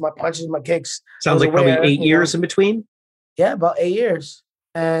sets, my punches, my kicks. Sounds like probably 8 years in between. Yeah, about 8 years.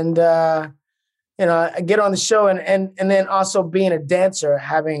 And, I get on the show and then also being a dancer,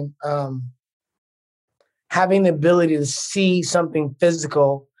 having the ability to see something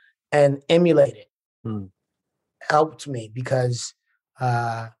physical and emulate it helped me because,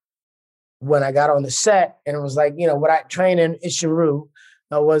 when I got on the set and it was like, what I trained in Ishinru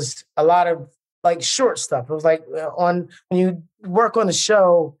was a lot of like short stuff. It was like when you work on the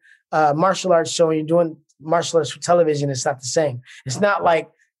show, martial arts show, and you're doing martial arts for television, it's not the same. It's not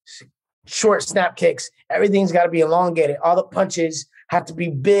like short snap kicks. Everything's got to be elongated. All the punches have to be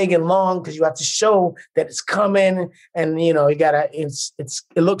big and long because you have to show that it's coming, and you gotta. It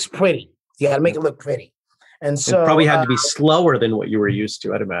looks pretty. You got to make it look pretty, and so it probably had to be slower than what you were used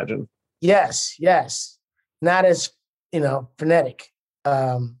to, I'd imagine. Yes. Not as, frenetic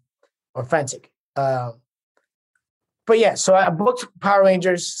or frantic. But yeah, so I booked Power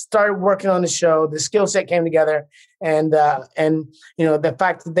Rangers, started working on the show. The skill set came together, and the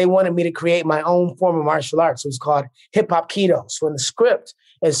fact that they wanted me to create my own form of martial arts. It was called hip hop keto. So in the script,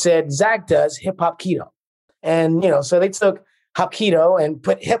 it said Zach does hip hop keto, and so they took hapkido and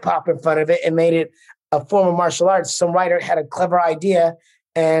put hip hop in front of it and made it a form of martial arts. Some writer had a clever idea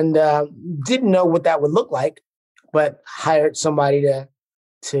and didn't know what that would look like, but hired somebody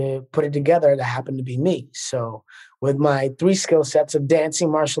to put it together. That happened to be me. So with my three skill sets of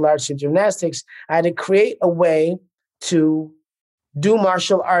dancing, martial arts, and gymnastics, I had to create a way to do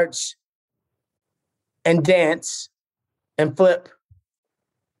martial arts and dance and flip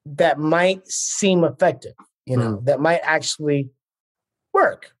that might seem effective, that might actually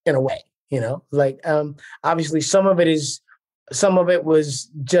work in a way, obviously some of it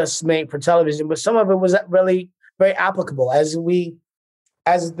was just made for television, but some of it was really very applicable. As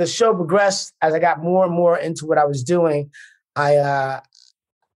the show progressed, as I got more and more into what I was doing, it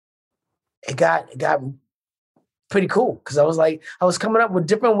got pretty cool because I was coming up with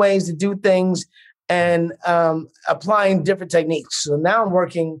different ways to do things and applying different techniques. So now I'm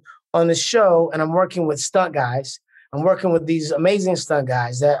working on the show and I'm working with stunt guys. I'm working with these amazing stunt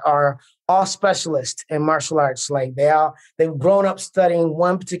guys that are all specialists in martial arts. Like they've grown up studying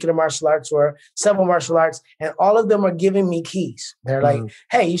one particular martial arts or several martial arts, and all of them are giving me keys. They're like,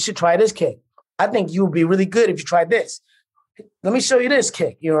 hey, you should try this kick. I think you would be really good if you tried this. Let me show you this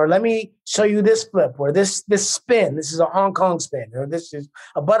kick, or let me show you this flip, or this spin. This is a Hong Kong spin, or this is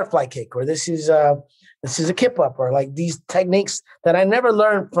a butterfly kick, or this is a kip up, or like these techniques that I never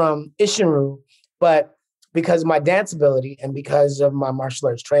learned from Ishinru, but because of my dance ability and because of my martial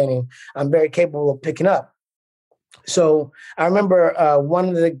arts training, I'm very capable of picking up. So I remember one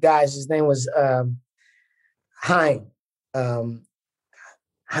of the guys, his name was Haim. Haim,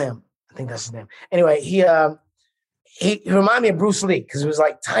 I think that's his name. Anyway, he reminded me of Bruce Lee because he was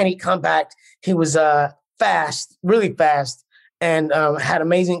like tiny, compact. He was fast, really fast, and had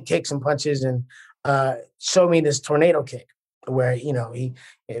amazing kicks and punches, and showed me this tornado kick where,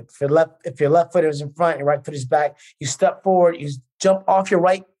 if your left foot is in front, your right foot is back, you step forward, you jump off your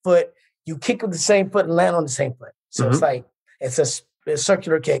right foot, you kick with the same foot and land on the same foot. So it's like, it's a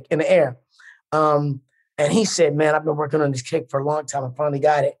circular kick in the air. And he said, man, I've been working on this kick for a long time. I finally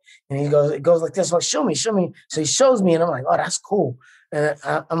got it. And he goes, it goes like this. I'm like, show me. So he shows me and I'm like, oh, that's cool. And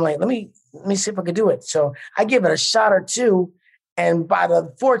I'm like, let me see if I can do it. So I give it a shot or two. And by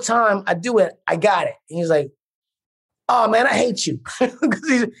the fourth time I do it, I got it. And he's like, oh man, I hate you.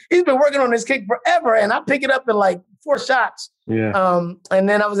 Because he's been working on this kick forever. And I pick it up in like 4 shots. Yeah. And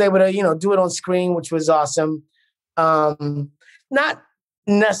then I was able to, do it on screen, which was awesome. Not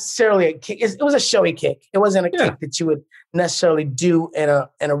necessarily a kick. It was a showy kick. It wasn't a kick that you would necessarily do in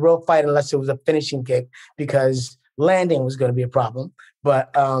a real fight unless it was a finishing kick, because landing was going to be a problem.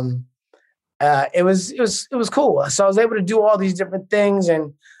 But it was cool. So I was able to do all these different things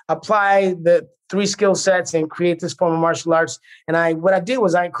and apply the 3 skill sets and create this form of martial arts. And what I did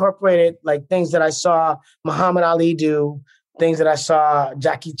was I incorporated like things that I saw Muhammad Ali do, things that I saw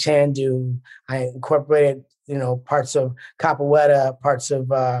Jackie Chan do. I incorporated, parts of capoeira, parts of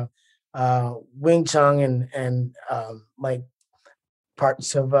Wing Chun, and like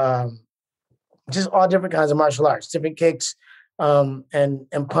parts of just all different kinds of martial arts, different kicks,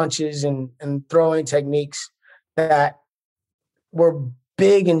 and punches and throwing techniques that were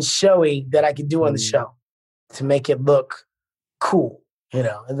big and showy that I could do on the show to make it look cool,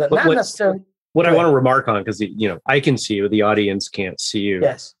 not necessarily. What I want to remark on, because I can see you, the audience can't see you,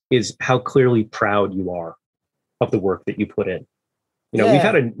 is how clearly proud you are of the work that you put in.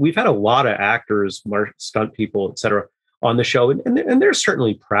 We've had a lot of actors, stunt people, et cetera, on the show, and they're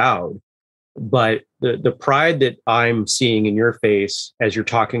certainly proud. But the pride that I'm seeing in your face as you're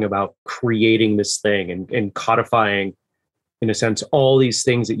talking about creating this thing and codifying, in a sense, all these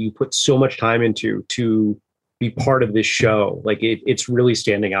things that you put so much time into to be part of this show, like it's really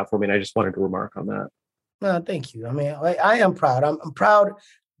standing out for me. And I just wanted to remark on that. No, thank you. I mean, I am proud. I'm proud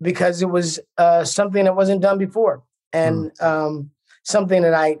because it was something that wasn't done before, and something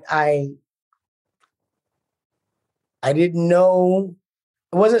that I didn't know.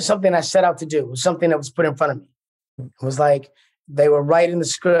 It wasn't something I set out to do. It was something that was put in front of me. It was like they were writing the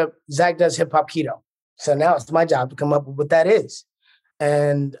script. Zach does hip hop keto, so now it's my job to come up with what that is,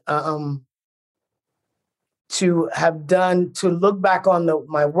 and to look back on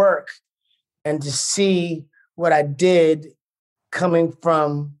my work and to see what I did coming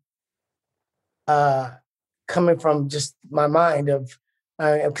from just my mind of,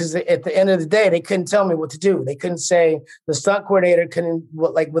 because at the end of the day, they couldn't tell me what to do. They couldn't say, the stunt coordinator couldn't,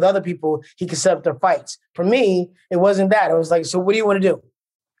 like with other people, he could set up their fights. For me, it wasn't that. It was like, so what do you want to do?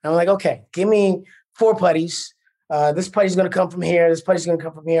 And I'm like, okay, give me 4 putties. This putty's going to come from here. This putty's going to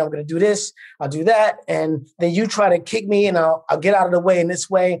come from here. I'm going to do this. I'll do that. And then you try to kick me and I'll get out of the way in this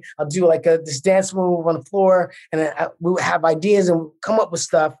way. I'll do like this dance move on the floor. And then we would have ideas and come up with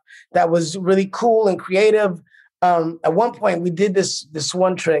stuff that was really cool and creative. At one point we did this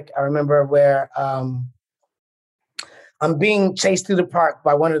one trick, I remember, where I'm being chased through the park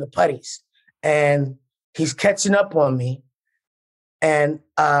by one of the putties and he's catching up on me. And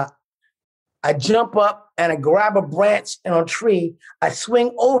I jump up and I grab a branch and a tree. I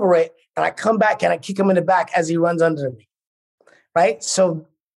swing over it and I come back and I kick him in the back as he runs under me. Right? So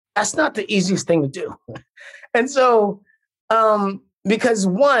that's not the easiest thing to do. And so, because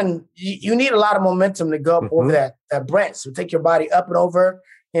one, you need a lot of momentum to go up over that branch. So take your body up and over.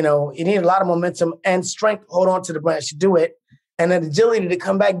 You need a lot of momentum and strength to hold on to the branch to do it. And then agility to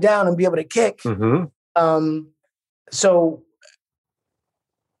come back down and be able to kick. So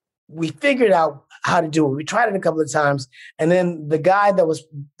we figured out how to do it. We tried it a couple of times. And then the guy that was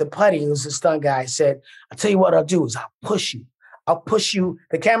the putty, who was the stunt guy, said, I'll tell you what I'll do is I'll push you. I'll push you.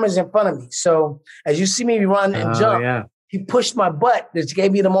 The camera's in front of me. So as you see me run and jump, he pushed my butt, which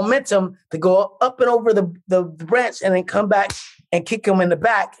gave me the momentum to go up and over the branch and then come back and kick him in the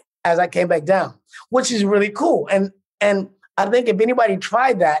back as I came back down, which is really cool. And I think if anybody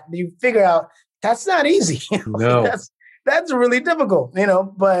tried that, you figure out that's not easy. No. That's really difficult,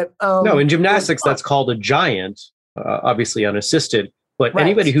 but no, in gymnastics, that's called a giant, obviously unassisted. But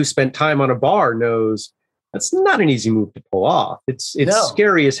anybody who spent time on a bar knows that's not an easy move to pull off. It's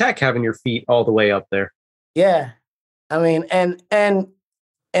scary as heck having your feet all the way up there. Yeah. I mean, and in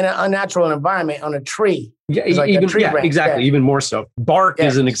an unnatural environment on a tree. Yeah, like even, a tree branch. Exactly. Even more so. Bark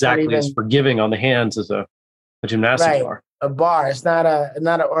isn't exactly as forgiving on the hands as a gymnastics bar. A bar. It's not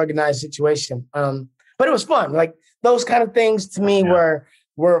an organized situation. But it was fun. Like those kind of things to me were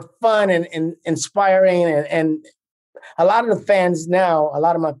fun and inspiring. And a lot of the fans now, a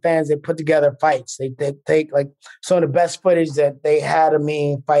lot of my fans, they put together fights. They take like some of the best footage that they had of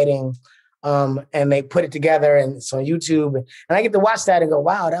me fighting, and they put it together, and it's on YouTube. And I get to watch that and go,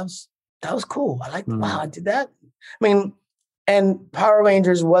 wow, that was cool. I like, wow, I did that. I mean, and Power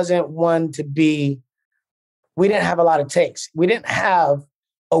Rangers wasn't one to be, we didn't have a lot of takes. We didn't have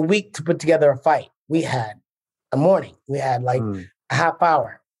a week to put together a fight. We had a morning. We had like a half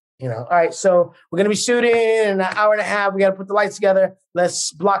hour, all right, so we're going to be shooting in an hour and a half. We got to put the lights together.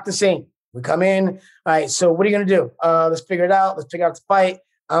 Let's block the scene. We come in. All right, so what are you going to do? Let's figure it out. Let's figure out the fight.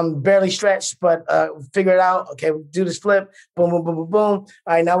 I'm barely stretched, but figure it out. Okay, we'll do this flip. Boom, boom, boom, boom, boom. All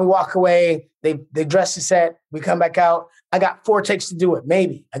right, now we walk away. They dress the set. We come back out. I got 4 takes to do it.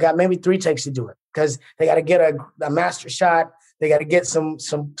 Maybe I got maybe 3 takes to do it because they got to get a master shot. They got to get some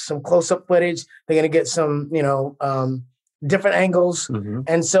close up footage. They're gonna get some different angles. Mm-hmm.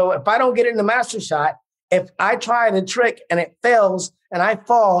 And so if I don't get it in the master shot, if I try the trick and it fails and I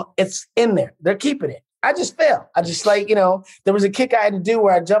fall, it's in there. They're keeping it. I just fail. I just there was a kick I had to do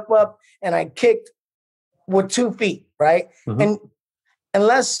where I jump up and I kicked with 2 feet, right? Mm-hmm. And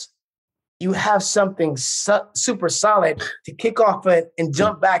unless you have something super solid to kick off it and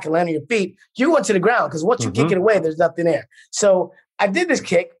jump back and land on your feet, you went to the ground because once you kick it away, there's nothing there. So I did this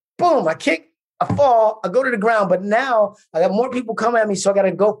kick, boom, I kick, I fall, I go to the ground, but now I got more people coming at me, so I got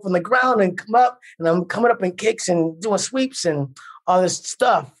to go from the ground and come up, and I'm coming up in kicks and doing sweeps and all this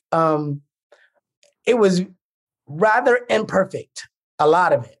stuff. It was rather imperfect, a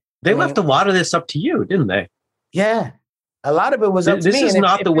lot of it. They left a lot of this up to you, didn't they? Yeah. A lot of it was up to me. This is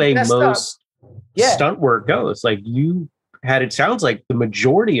not the way most stunt work goes. Like it sounds like the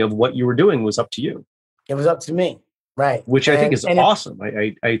majority of what you were doing was up to you. It was up to me. Right. Which I think is awesome.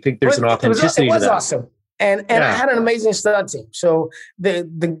 I think there's an authenticity to that. It was awesome. And I had an amazing stunt team. So the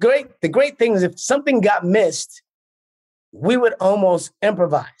great thing is if something got missed, we would almost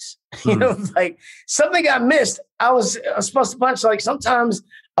improvise. You know, like something got missed. I was supposed to punch. Like sometimes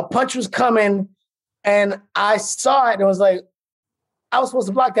a punch was coming and I saw it and was like, I was supposed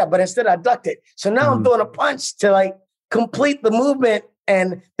to block that, but instead I ducked it. So now I'm throwing a punch to like complete the movement,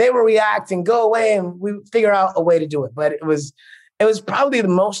 and they will react and go away, and we figure out a way to do it. But it was probably the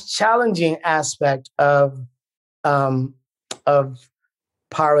most challenging aspect of Power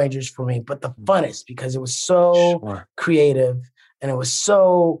Rangers for me, but the funnest because it was so creative and it was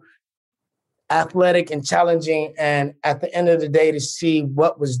so athletic and challenging. And at the end of the day, to see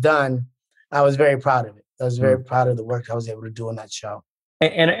what was done, I was very proud of it. I was very proud of the work I was able to do on that show.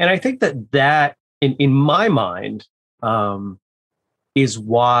 And I think that in my mind is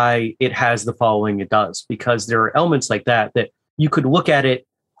why it has the following it does, because there are elements like that you could look at it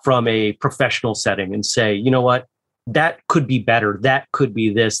from a professional setting and say, you know what, that could be better. That could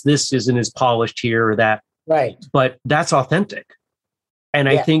be this. This isn't as polished here or that. Right. But that's authentic. And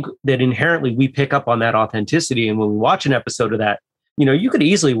I think that inherently we pick up on that authenticity. And when we watch an episode of that, you know, you could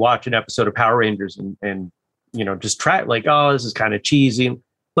easily watch an episode of Power Rangers and you know, just try like, oh, this is kind of cheesy.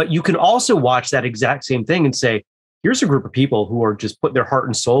 But you can also watch that exact same thing and say, here's a group of people who are just putting their heart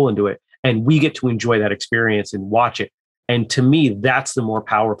and soul into it. And we get to enjoy that experience and watch it. And to me, that's the more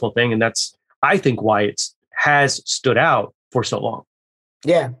powerful thing. And that's, I think, why it has stood out for so long.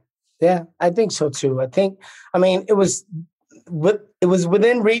 Yeah. Yeah, I think so too. I mean, it was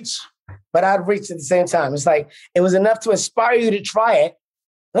within reach, but out of reach at the same time. It's like, it was enough to inspire you to try it.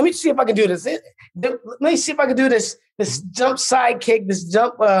 Let me see if I can do this. Let me see if I can do this jump side kick, this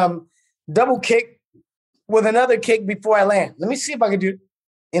jump double kick with another kick before I land. Let me see if I can do,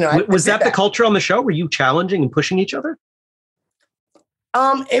 you know. Was that the culture on the show? Were you challenging and pushing each other?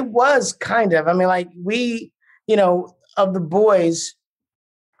 It was kind of. I mean, like we, you know, of the boys,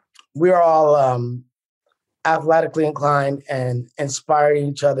 we're all athletically inclined and inspiring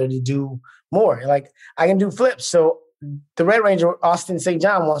each other to do more. Like I can do flips. So the Red Ranger, Austin St.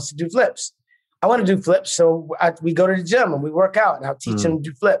 John, wants to do flips. I want to do flips. So we go to the gym and we work out and I'll teach him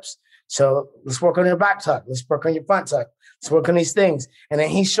to do flips. So let's work on your back tuck. Let's work on your front tuck. Let's work on these things. And then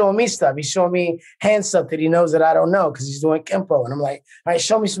he's showing me stuff. He's showing me hand stuff that he knows that I don't know because he's doing Kempo. And I'm like, all right,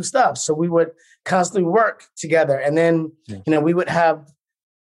 show me some stuff. So we would constantly work together. And then, you know, we would have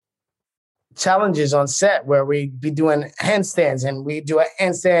challenges on set where we'd be doing handstands and we do a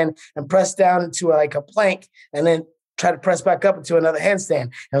handstand and press down into like a plank and then try to press back up into another handstand.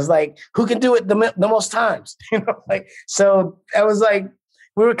 And it was like, who can do it the most times? You know, like, so it was like,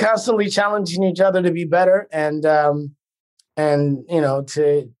 we were constantly challenging each other to be better and you know,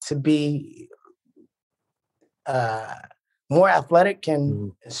 to be more athletic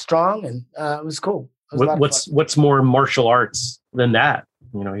and strong. And it was cool. It was what's more martial arts than that?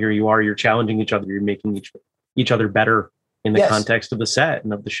 You know, here you are, you're challenging each other, you're making each other better in the context of the set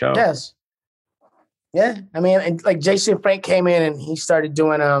and of the show. Yes. Yeah. I mean, like Jason Frank came in and he started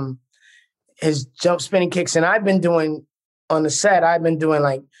doing his jump spinning kicks. And I've been doing on the set, I've been doing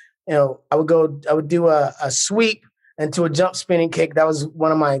like, you know, I would do a sweep into a jump spinning kick. That was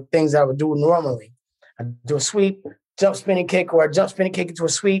one of my things that I would do normally. I'd do a sweep, jump spinning kick, or a jump spinning kick into a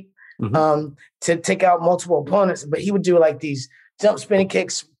sweep to take out multiple opponents. But he would do like these jump spinning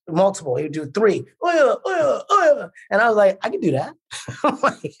kicks, multiple. He would do 3. And I was like, I can do that.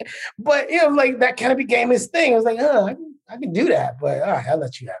 But, you know, like that kind of became his thing. I was like, I can do that. But all right, I'll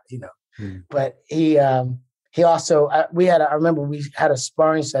let you have it, you know. But he also, I remember we had a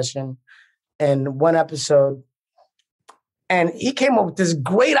sparring session in one episode And he came up with this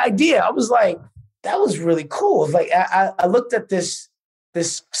great idea. I was like, that was really cool. Like I looked at this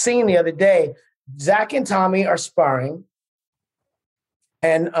scene the other day. Zach and Tommy are sparring.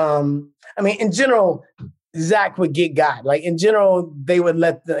 And I mean, in general, Zach would get God. Like in general, they would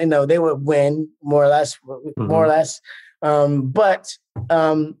they would win more or less. But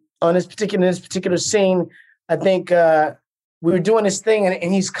on this particular scene, I think we were doing this thing,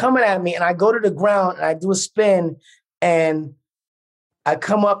 and he's coming at me, and I go to the ground and I do a spin, and I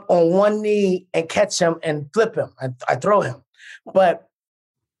come up on one knee and catch him and flip him. I throw him, but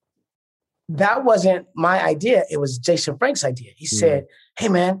that wasn't my idea. It was Jason Frank's idea. He said, "Hey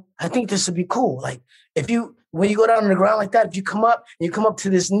man, I think this would be cool. Like when you go down on the ground like that, if you come up to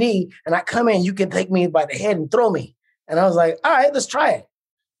this knee and I come in, you can take me by the head and throw me." And I was like, "All right, let's try it."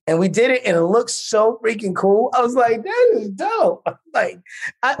 And we did it, and it looks so freaking cool. I was like, "That is dope." Like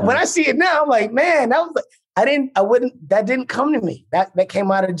when I see it now, I'm like, "Man, that was like that didn't come to me. That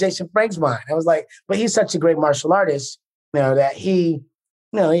came out of Jason Frank's mind." I was like, but he's such a great martial artist, that he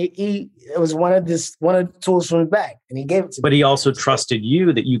it was one of the tools from his bag, and he gave it to me. But he also trusted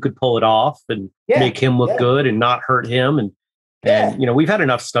you that you could pull it off and make him look good and not hurt him. And we've had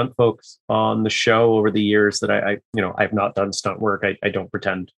enough stunt folks on the show over the years that I've not done stunt work. I don't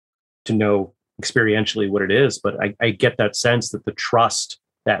pretend to know experientially what it is, but I get that sense that the trust,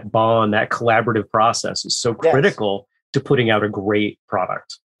 that bond, that collaborative process is so critical to putting out a great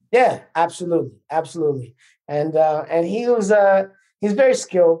product. Yeah, absolutely. Absolutely. And he's very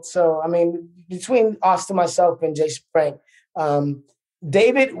skilled. So, I mean, between Austin, myself, and Jason Frank,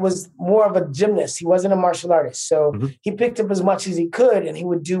 David was more of a gymnast. He wasn't a martial artist. So he picked up as much as he could and he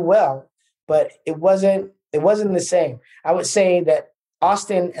would do well, but it wasn't the same. I would say that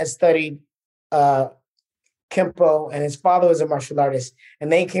Austin has studied Kempo, and his father was a martial artist,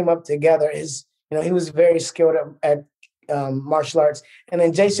 and they came up together. He was very skilled at martial arts. And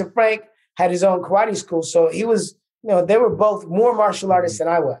then Jason Frank had his own karate school. So he was, they were both more martial artists than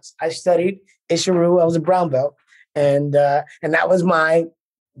I was. I studied Ishiru. I was a brown belt. And that was my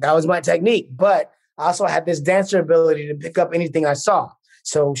technique. But I also had this dancer ability to pick up anything I saw.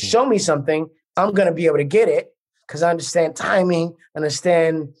 So show me something, I'm going to be able to get it because I understand timing,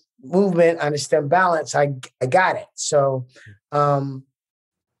 understand movement, understand balance. I got it. So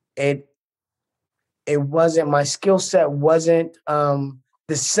it wasn't, my skill set wasn't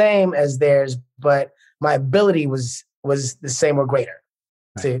the same as theirs, but my ability was the same or greater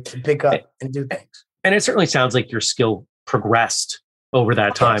to pick up and do things. And it certainly sounds like your skill progressed over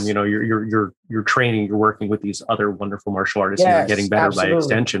that time. Yes. You're training, you're working with these other wonderful martial artists, and you're getting better by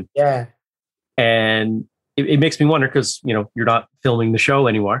extension. Yeah. And it makes me wonder, because, you're not filming the show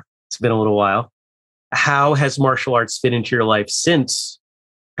anymore. It's been a little while. How has martial arts fit into your life since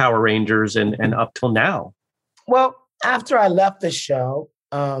Power Rangers and up till now? Well, after I left the show,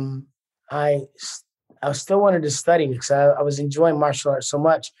 I still wanted to study because I was enjoying martial arts so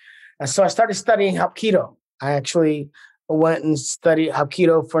much. And so I started studying Hapkido. I actually went and studied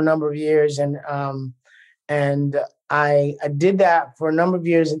Hapkido for a number of years. And I did that for a number of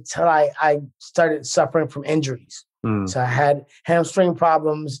years until I started suffering from injuries. So I had hamstring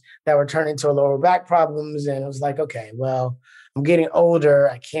problems that were turning into lower back problems. And it was like, okay, well, I'm getting older.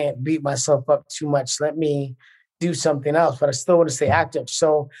 I can't beat myself up too much. Let me do something else, but I still want to stay active.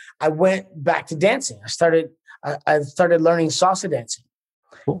 So I went back to dancing. I started learning salsa dancing.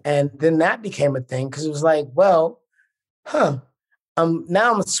 Cool. And then that became a thing because it was like, well, now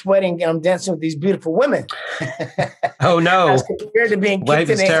I'm sweating and I'm dancing with these beautiful women. Oh no! As compared to being kicked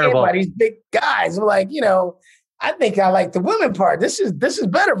in the head by these big guys, I'm like, I think I like the women part. This is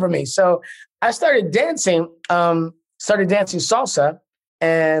better for me. So I started dancing salsa,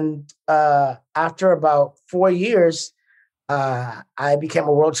 and after about 4 years, I became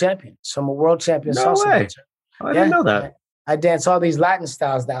a world champion. So I'm a world champion salsa dancer. I didn't know that. I dance all these Latin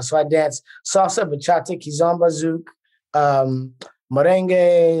styles now. So I dance salsa, bachata, kizomba, zouk,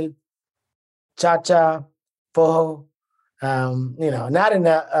 merengue, cha-cha, forró. Not in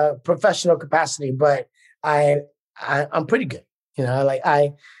a professional capacity, but I'm pretty good.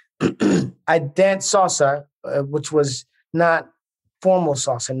 I dance salsa, which was not formal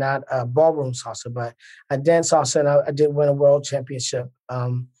salsa, not ballroom salsa, but I danced salsa, and I did win a world championship.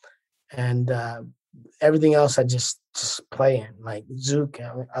 And everything else I just play in, like zouk.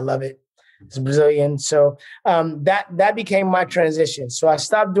 I love it. It's Brazilian. So that became my transition. So I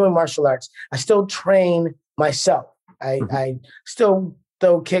stopped doing martial arts. I still train myself. I still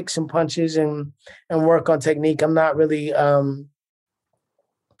throw kicks and punches and work on technique. I'm not really in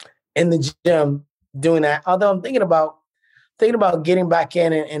the gym doing that. Although I'm thinking about getting back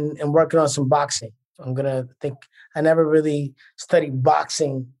in and working on some boxing. I I never really studied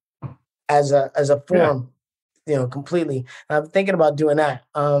boxing as a form, completely. And I'm thinking about doing that.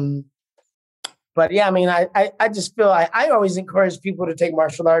 But yeah, I mean, I just feel I always encourage people to take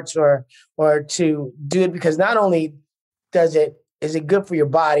martial arts or to do it, because not only is it good for your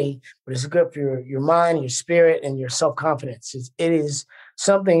body, but it's good for your mind, your spirit, and your self-confidence. It is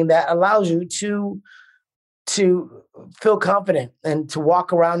something that allows you to feel confident and to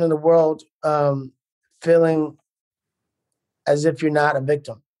walk around in the world feeling as if you're not a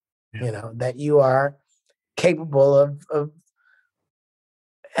victim, that you are capable of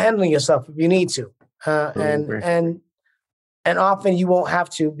handling yourself if you need to. And often you won't have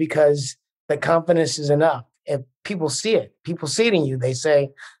to, because the confidence is enough. If people see it in you, they say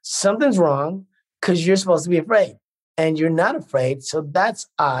something's wrong because you're supposed to be afraid and you're not afraid. So that's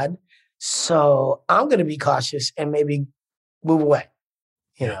odd. So I'm going to be cautious and maybe move away,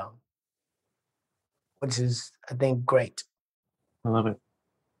 which is, I think, great. I love it.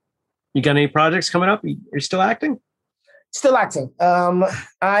 You got any projects coming up? You're still acting? Still acting. I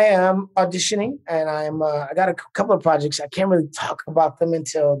am auditioning, and I got a couple of projects. I can't really talk about them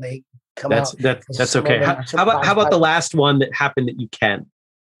until they come out. That's okay. How about the last one that happened that you can?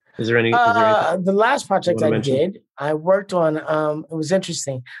 Is there any? The last project I did, I worked on. It was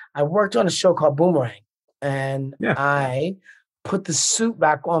interesting. I worked on a show called Boomerang, and I put the suit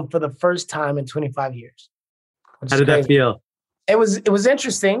back on for the first time in 25 years. How did that feel? It was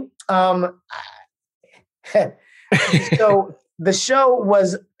interesting. So the show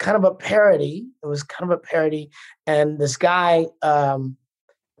was kind of a parody. It was kind of a parody, and this guy,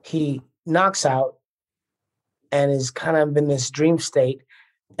 he knocks out and is kind of in this dream state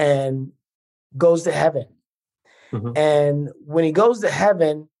and goes to heaven. Mm-hmm. And when he goes to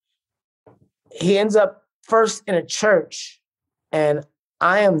heaven, he ends up first in a church, and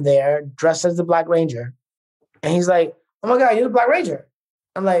I am there dressed as the Black Ranger. And he's like, "Oh my God, you're the Black Ranger."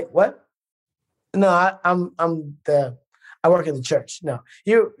 I'm like, "What?" "No, I work at the church." "No,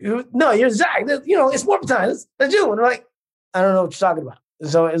 you're Zach. It's Morphin time. That's you." And I'm like, "I don't know what you're talking about."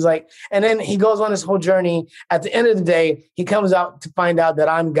 So it's like, and then he goes on this whole journey. At the end of the day, he comes out to find out that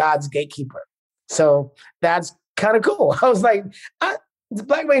I'm God's gatekeeper. So that's kind of cool. I was like, the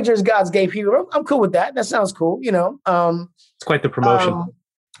Black Ranger is God's gatekeeper. I'm cool with that. That sounds cool. It's quite the promotion.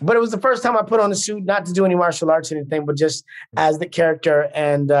 But it was the first time I put on the suit, not to do any martial arts or anything, but just as the character.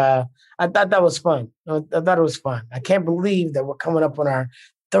 And I thought that was fun. I thought it was fun. I can't believe that we're coming up on our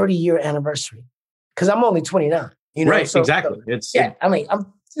 30-year anniversary, because I'm only 29. Right, so, exactly. I'm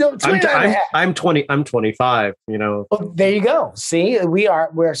 29 I'm 20. I'm 25. Well, there you go. See,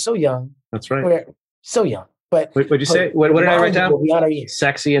 we're so young. That's right. We're so young. But what'd you say? What did I write down? Beyond our years.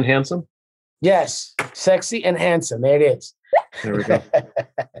 Sexy and handsome. Yes, sexy and handsome. There it is. There we go.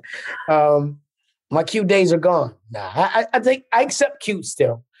 My cute days are gone. Nah, I accept cute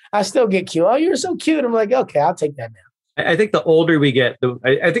still. I still get cute. "Oh, you're so cute." I'm like, okay, I'll take that now. I think the older we get,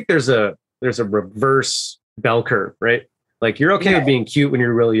 I think there's a reverse bell curve, right? Like, you're okay with being cute when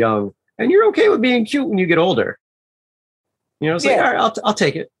you're really young, and you're okay with being cute when you get older. It's like, all right, I'll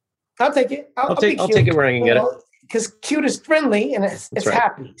take it. I'll take it. I'll take it where I can get it. Because cute is friendly and it's right.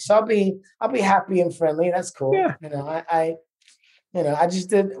 Happy. So I'll be happy and friendly. That's cool. Yeah. I just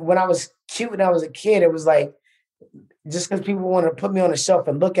did, when I was cute when I was a kid, it was like, just because people want to put me on a shelf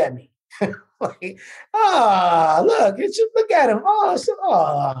and look at me. Like, look at him.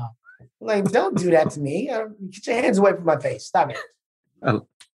 Like, don't do that to me. Get your hands away from my face. Stop it.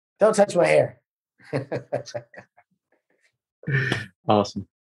 Don't touch my hair. Awesome.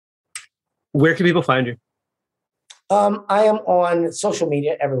 Where can people find you? I am on social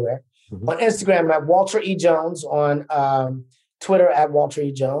media everywhere. Mm-hmm. On Instagram at Walter E. Jones, on Twitter at Walter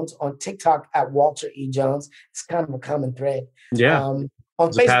E. Jones, on TikTok at Walter E. Jones. It's kind of a common thread. Yeah. On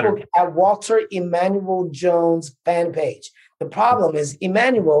Facebook at Walter Emmanuel Jones fan page. The problem is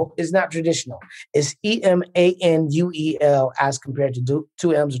Emmanuel is not traditional. It's Emanuel as compared to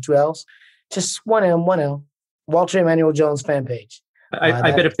two M's or two L's. Just one M, one L. Walter Emmanuel Jones fan page.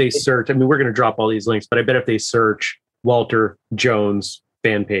 I bet if they search, we're going to drop all these links, but I bet if they search Walter Jones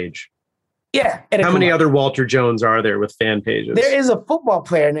fan page. Yeah. How many other Walter Jones are there with fan pages? There is a football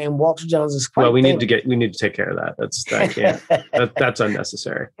player named Walter Jones. We need to take care of that. That's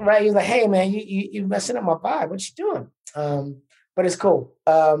unnecessary. Right. He's like, "Hey man, you messing up my vibe. What you doing?" But it's cool.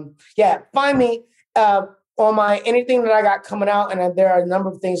 Find me on my anything that I got coming out, and there are a number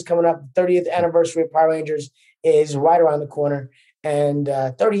of things coming up. The 30th anniversary of Power Rangers is right around the corner. And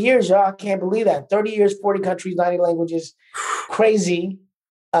 30 years, y'all, I can't believe that. 30 years, 40 countries, 90 languages. Crazy.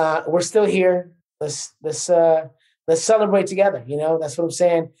 We're still here. Let's let's celebrate together. You know, that's what I'm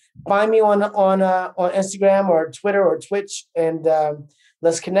saying. Find me on Instagram or Twitter or Twitch, and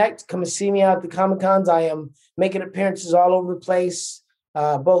let's connect. Come and see me out at the Comic-Cons. I am making appearances all over the place,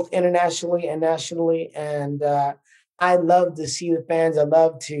 both internationally and nationally. And I love to see the fans. I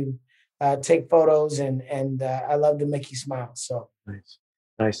love to take photos, and I love to make you smile. So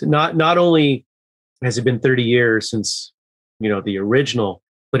nice. Not only has it been 30 years since, you know, the original,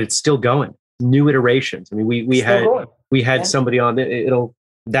 but it's still going. New iterations. I mean, we had somebody on.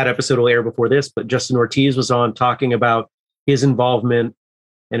 That episode will air before this, but Justin Ortiz was on talking about his involvement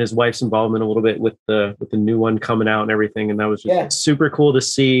and his wife's involvement a little bit with the new one coming out and everything. And that was just super cool to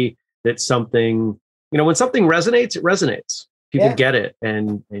see that something, you know, when something resonates, it resonates. People get it,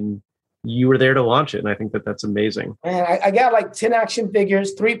 and you were there to launch it, and I think that's amazing. And I got like 10 action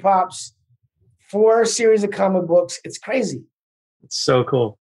figures, 3 pops, 4 series of comic books. It's crazy. It's so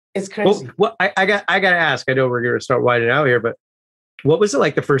cool. It's crazy. Well, I got to ask. I know we're going to start winding out here, but what was it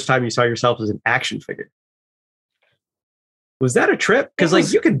like the first time you saw yourself as an action figure? Was that a trip? Because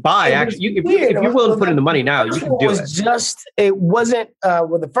like you could buy action. If you're willing to put in the money now, you can do it. It wasn't.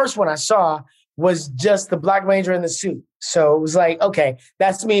 Well, the first one I saw was just the Black Ranger in the suit. So it was like, okay,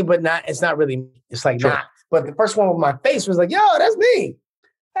 that's me, but not. It's not really me. It's like not. But the first one with my face was like, yo, that's me.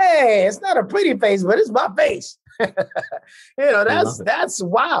 Hey, it's not a pretty face, but it's my face. You know, that's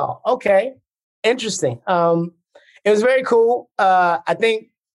wow. Okay, interesting. It was very cool. I think,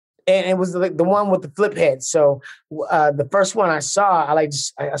 and it was like the one with the flip head. So the first one I saw, I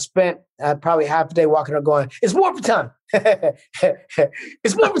spent probably half a day walking around going, it's Morphin time.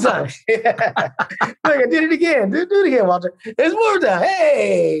 It's Morphin time. Like I did it again. Do it again, Walter. It's Morphin time.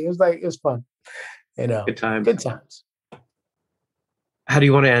 Hey, it was fun. You know, good times. Good times. How do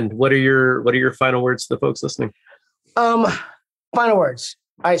you want to end? What are your final words to the folks listening? Final words.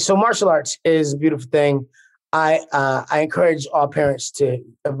 All right. So martial arts is a beautiful thing. I encourage all parents to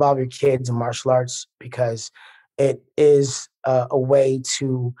involve your kids in martial arts because it is a way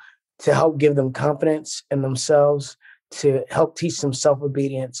to help give them confidence in themselves, to help teach them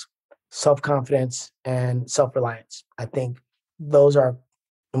self-obedience, self-confidence, and self-reliance. I think those are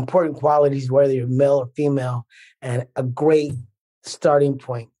important qualities, whether you're male or female, and a great starting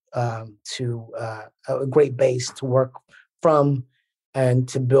point to a great base to work from and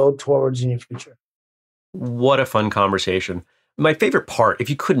to build towards in your future. What a fun conversation. My favorite part, if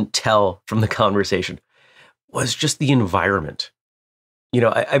you couldn't tell from the conversation, was just the environment. You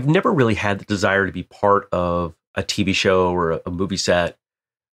know, I've never really had the desire to be part of a TV show or a movie set,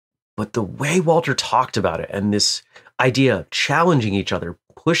 but the way Walter talked about it and this idea of challenging each other,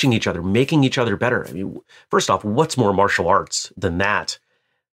 pushing each other, making each other better. I mean, first off, what's more martial arts than that?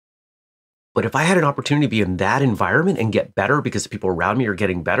 But if I had an opportunity to be in that environment and get better because the people around me are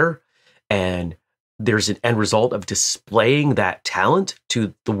getting better, and there's an end result of displaying that talent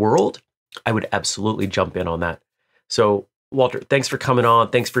to the world, I would absolutely jump in on that. So, Walter, thanks for coming on.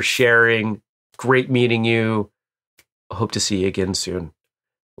 Thanks for sharing. Great meeting you. I hope to see you again soon.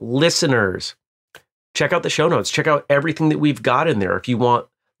 Listeners, check out the show notes. Check out everything that we've got in there. If you want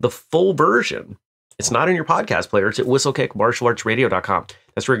the full version, it's not in your podcast player. It's at whistlekickmartialartsradio.com.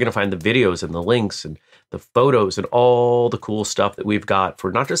 That's where you're going to find the videos and the links and the photos and all the cool stuff that we've got for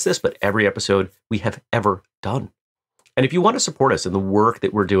not just this, but every episode we have ever done. And if you want to support us in the work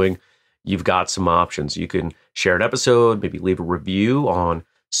that we're doing, you've got some options. You can share an episode, maybe leave a review on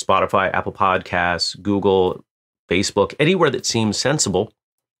Spotify, Apple Podcasts, Google, Facebook, anywhere that seems sensible,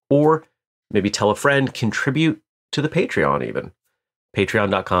 or maybe tell a friend, contribute to the Patreon even.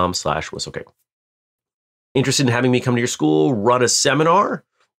 Patreon.com/whistlekick. Interested in having me come to your school, run a seminar?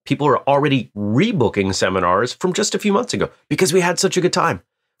 People are already rebooking seminars from just a few months ago because we had such a good time.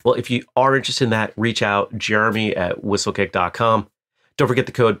 Well, if you are interested in that, reach out, Jeremy at whistlekick.com. Don't forget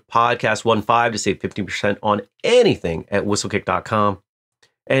the code podcast15 to save 15% on anything at whistlekick.com.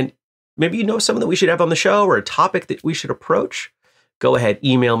 And maybe you know someone that we should have on the show or a topic that we should approach. Go ahead,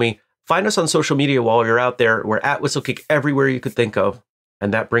 email me. Find us on social media while you're out there. We're at Whistlekick everywhere you could think of.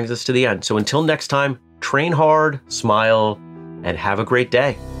 And that brings us to the end. So until next time, train hard, smile, and have a great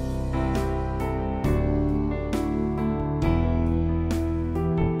day.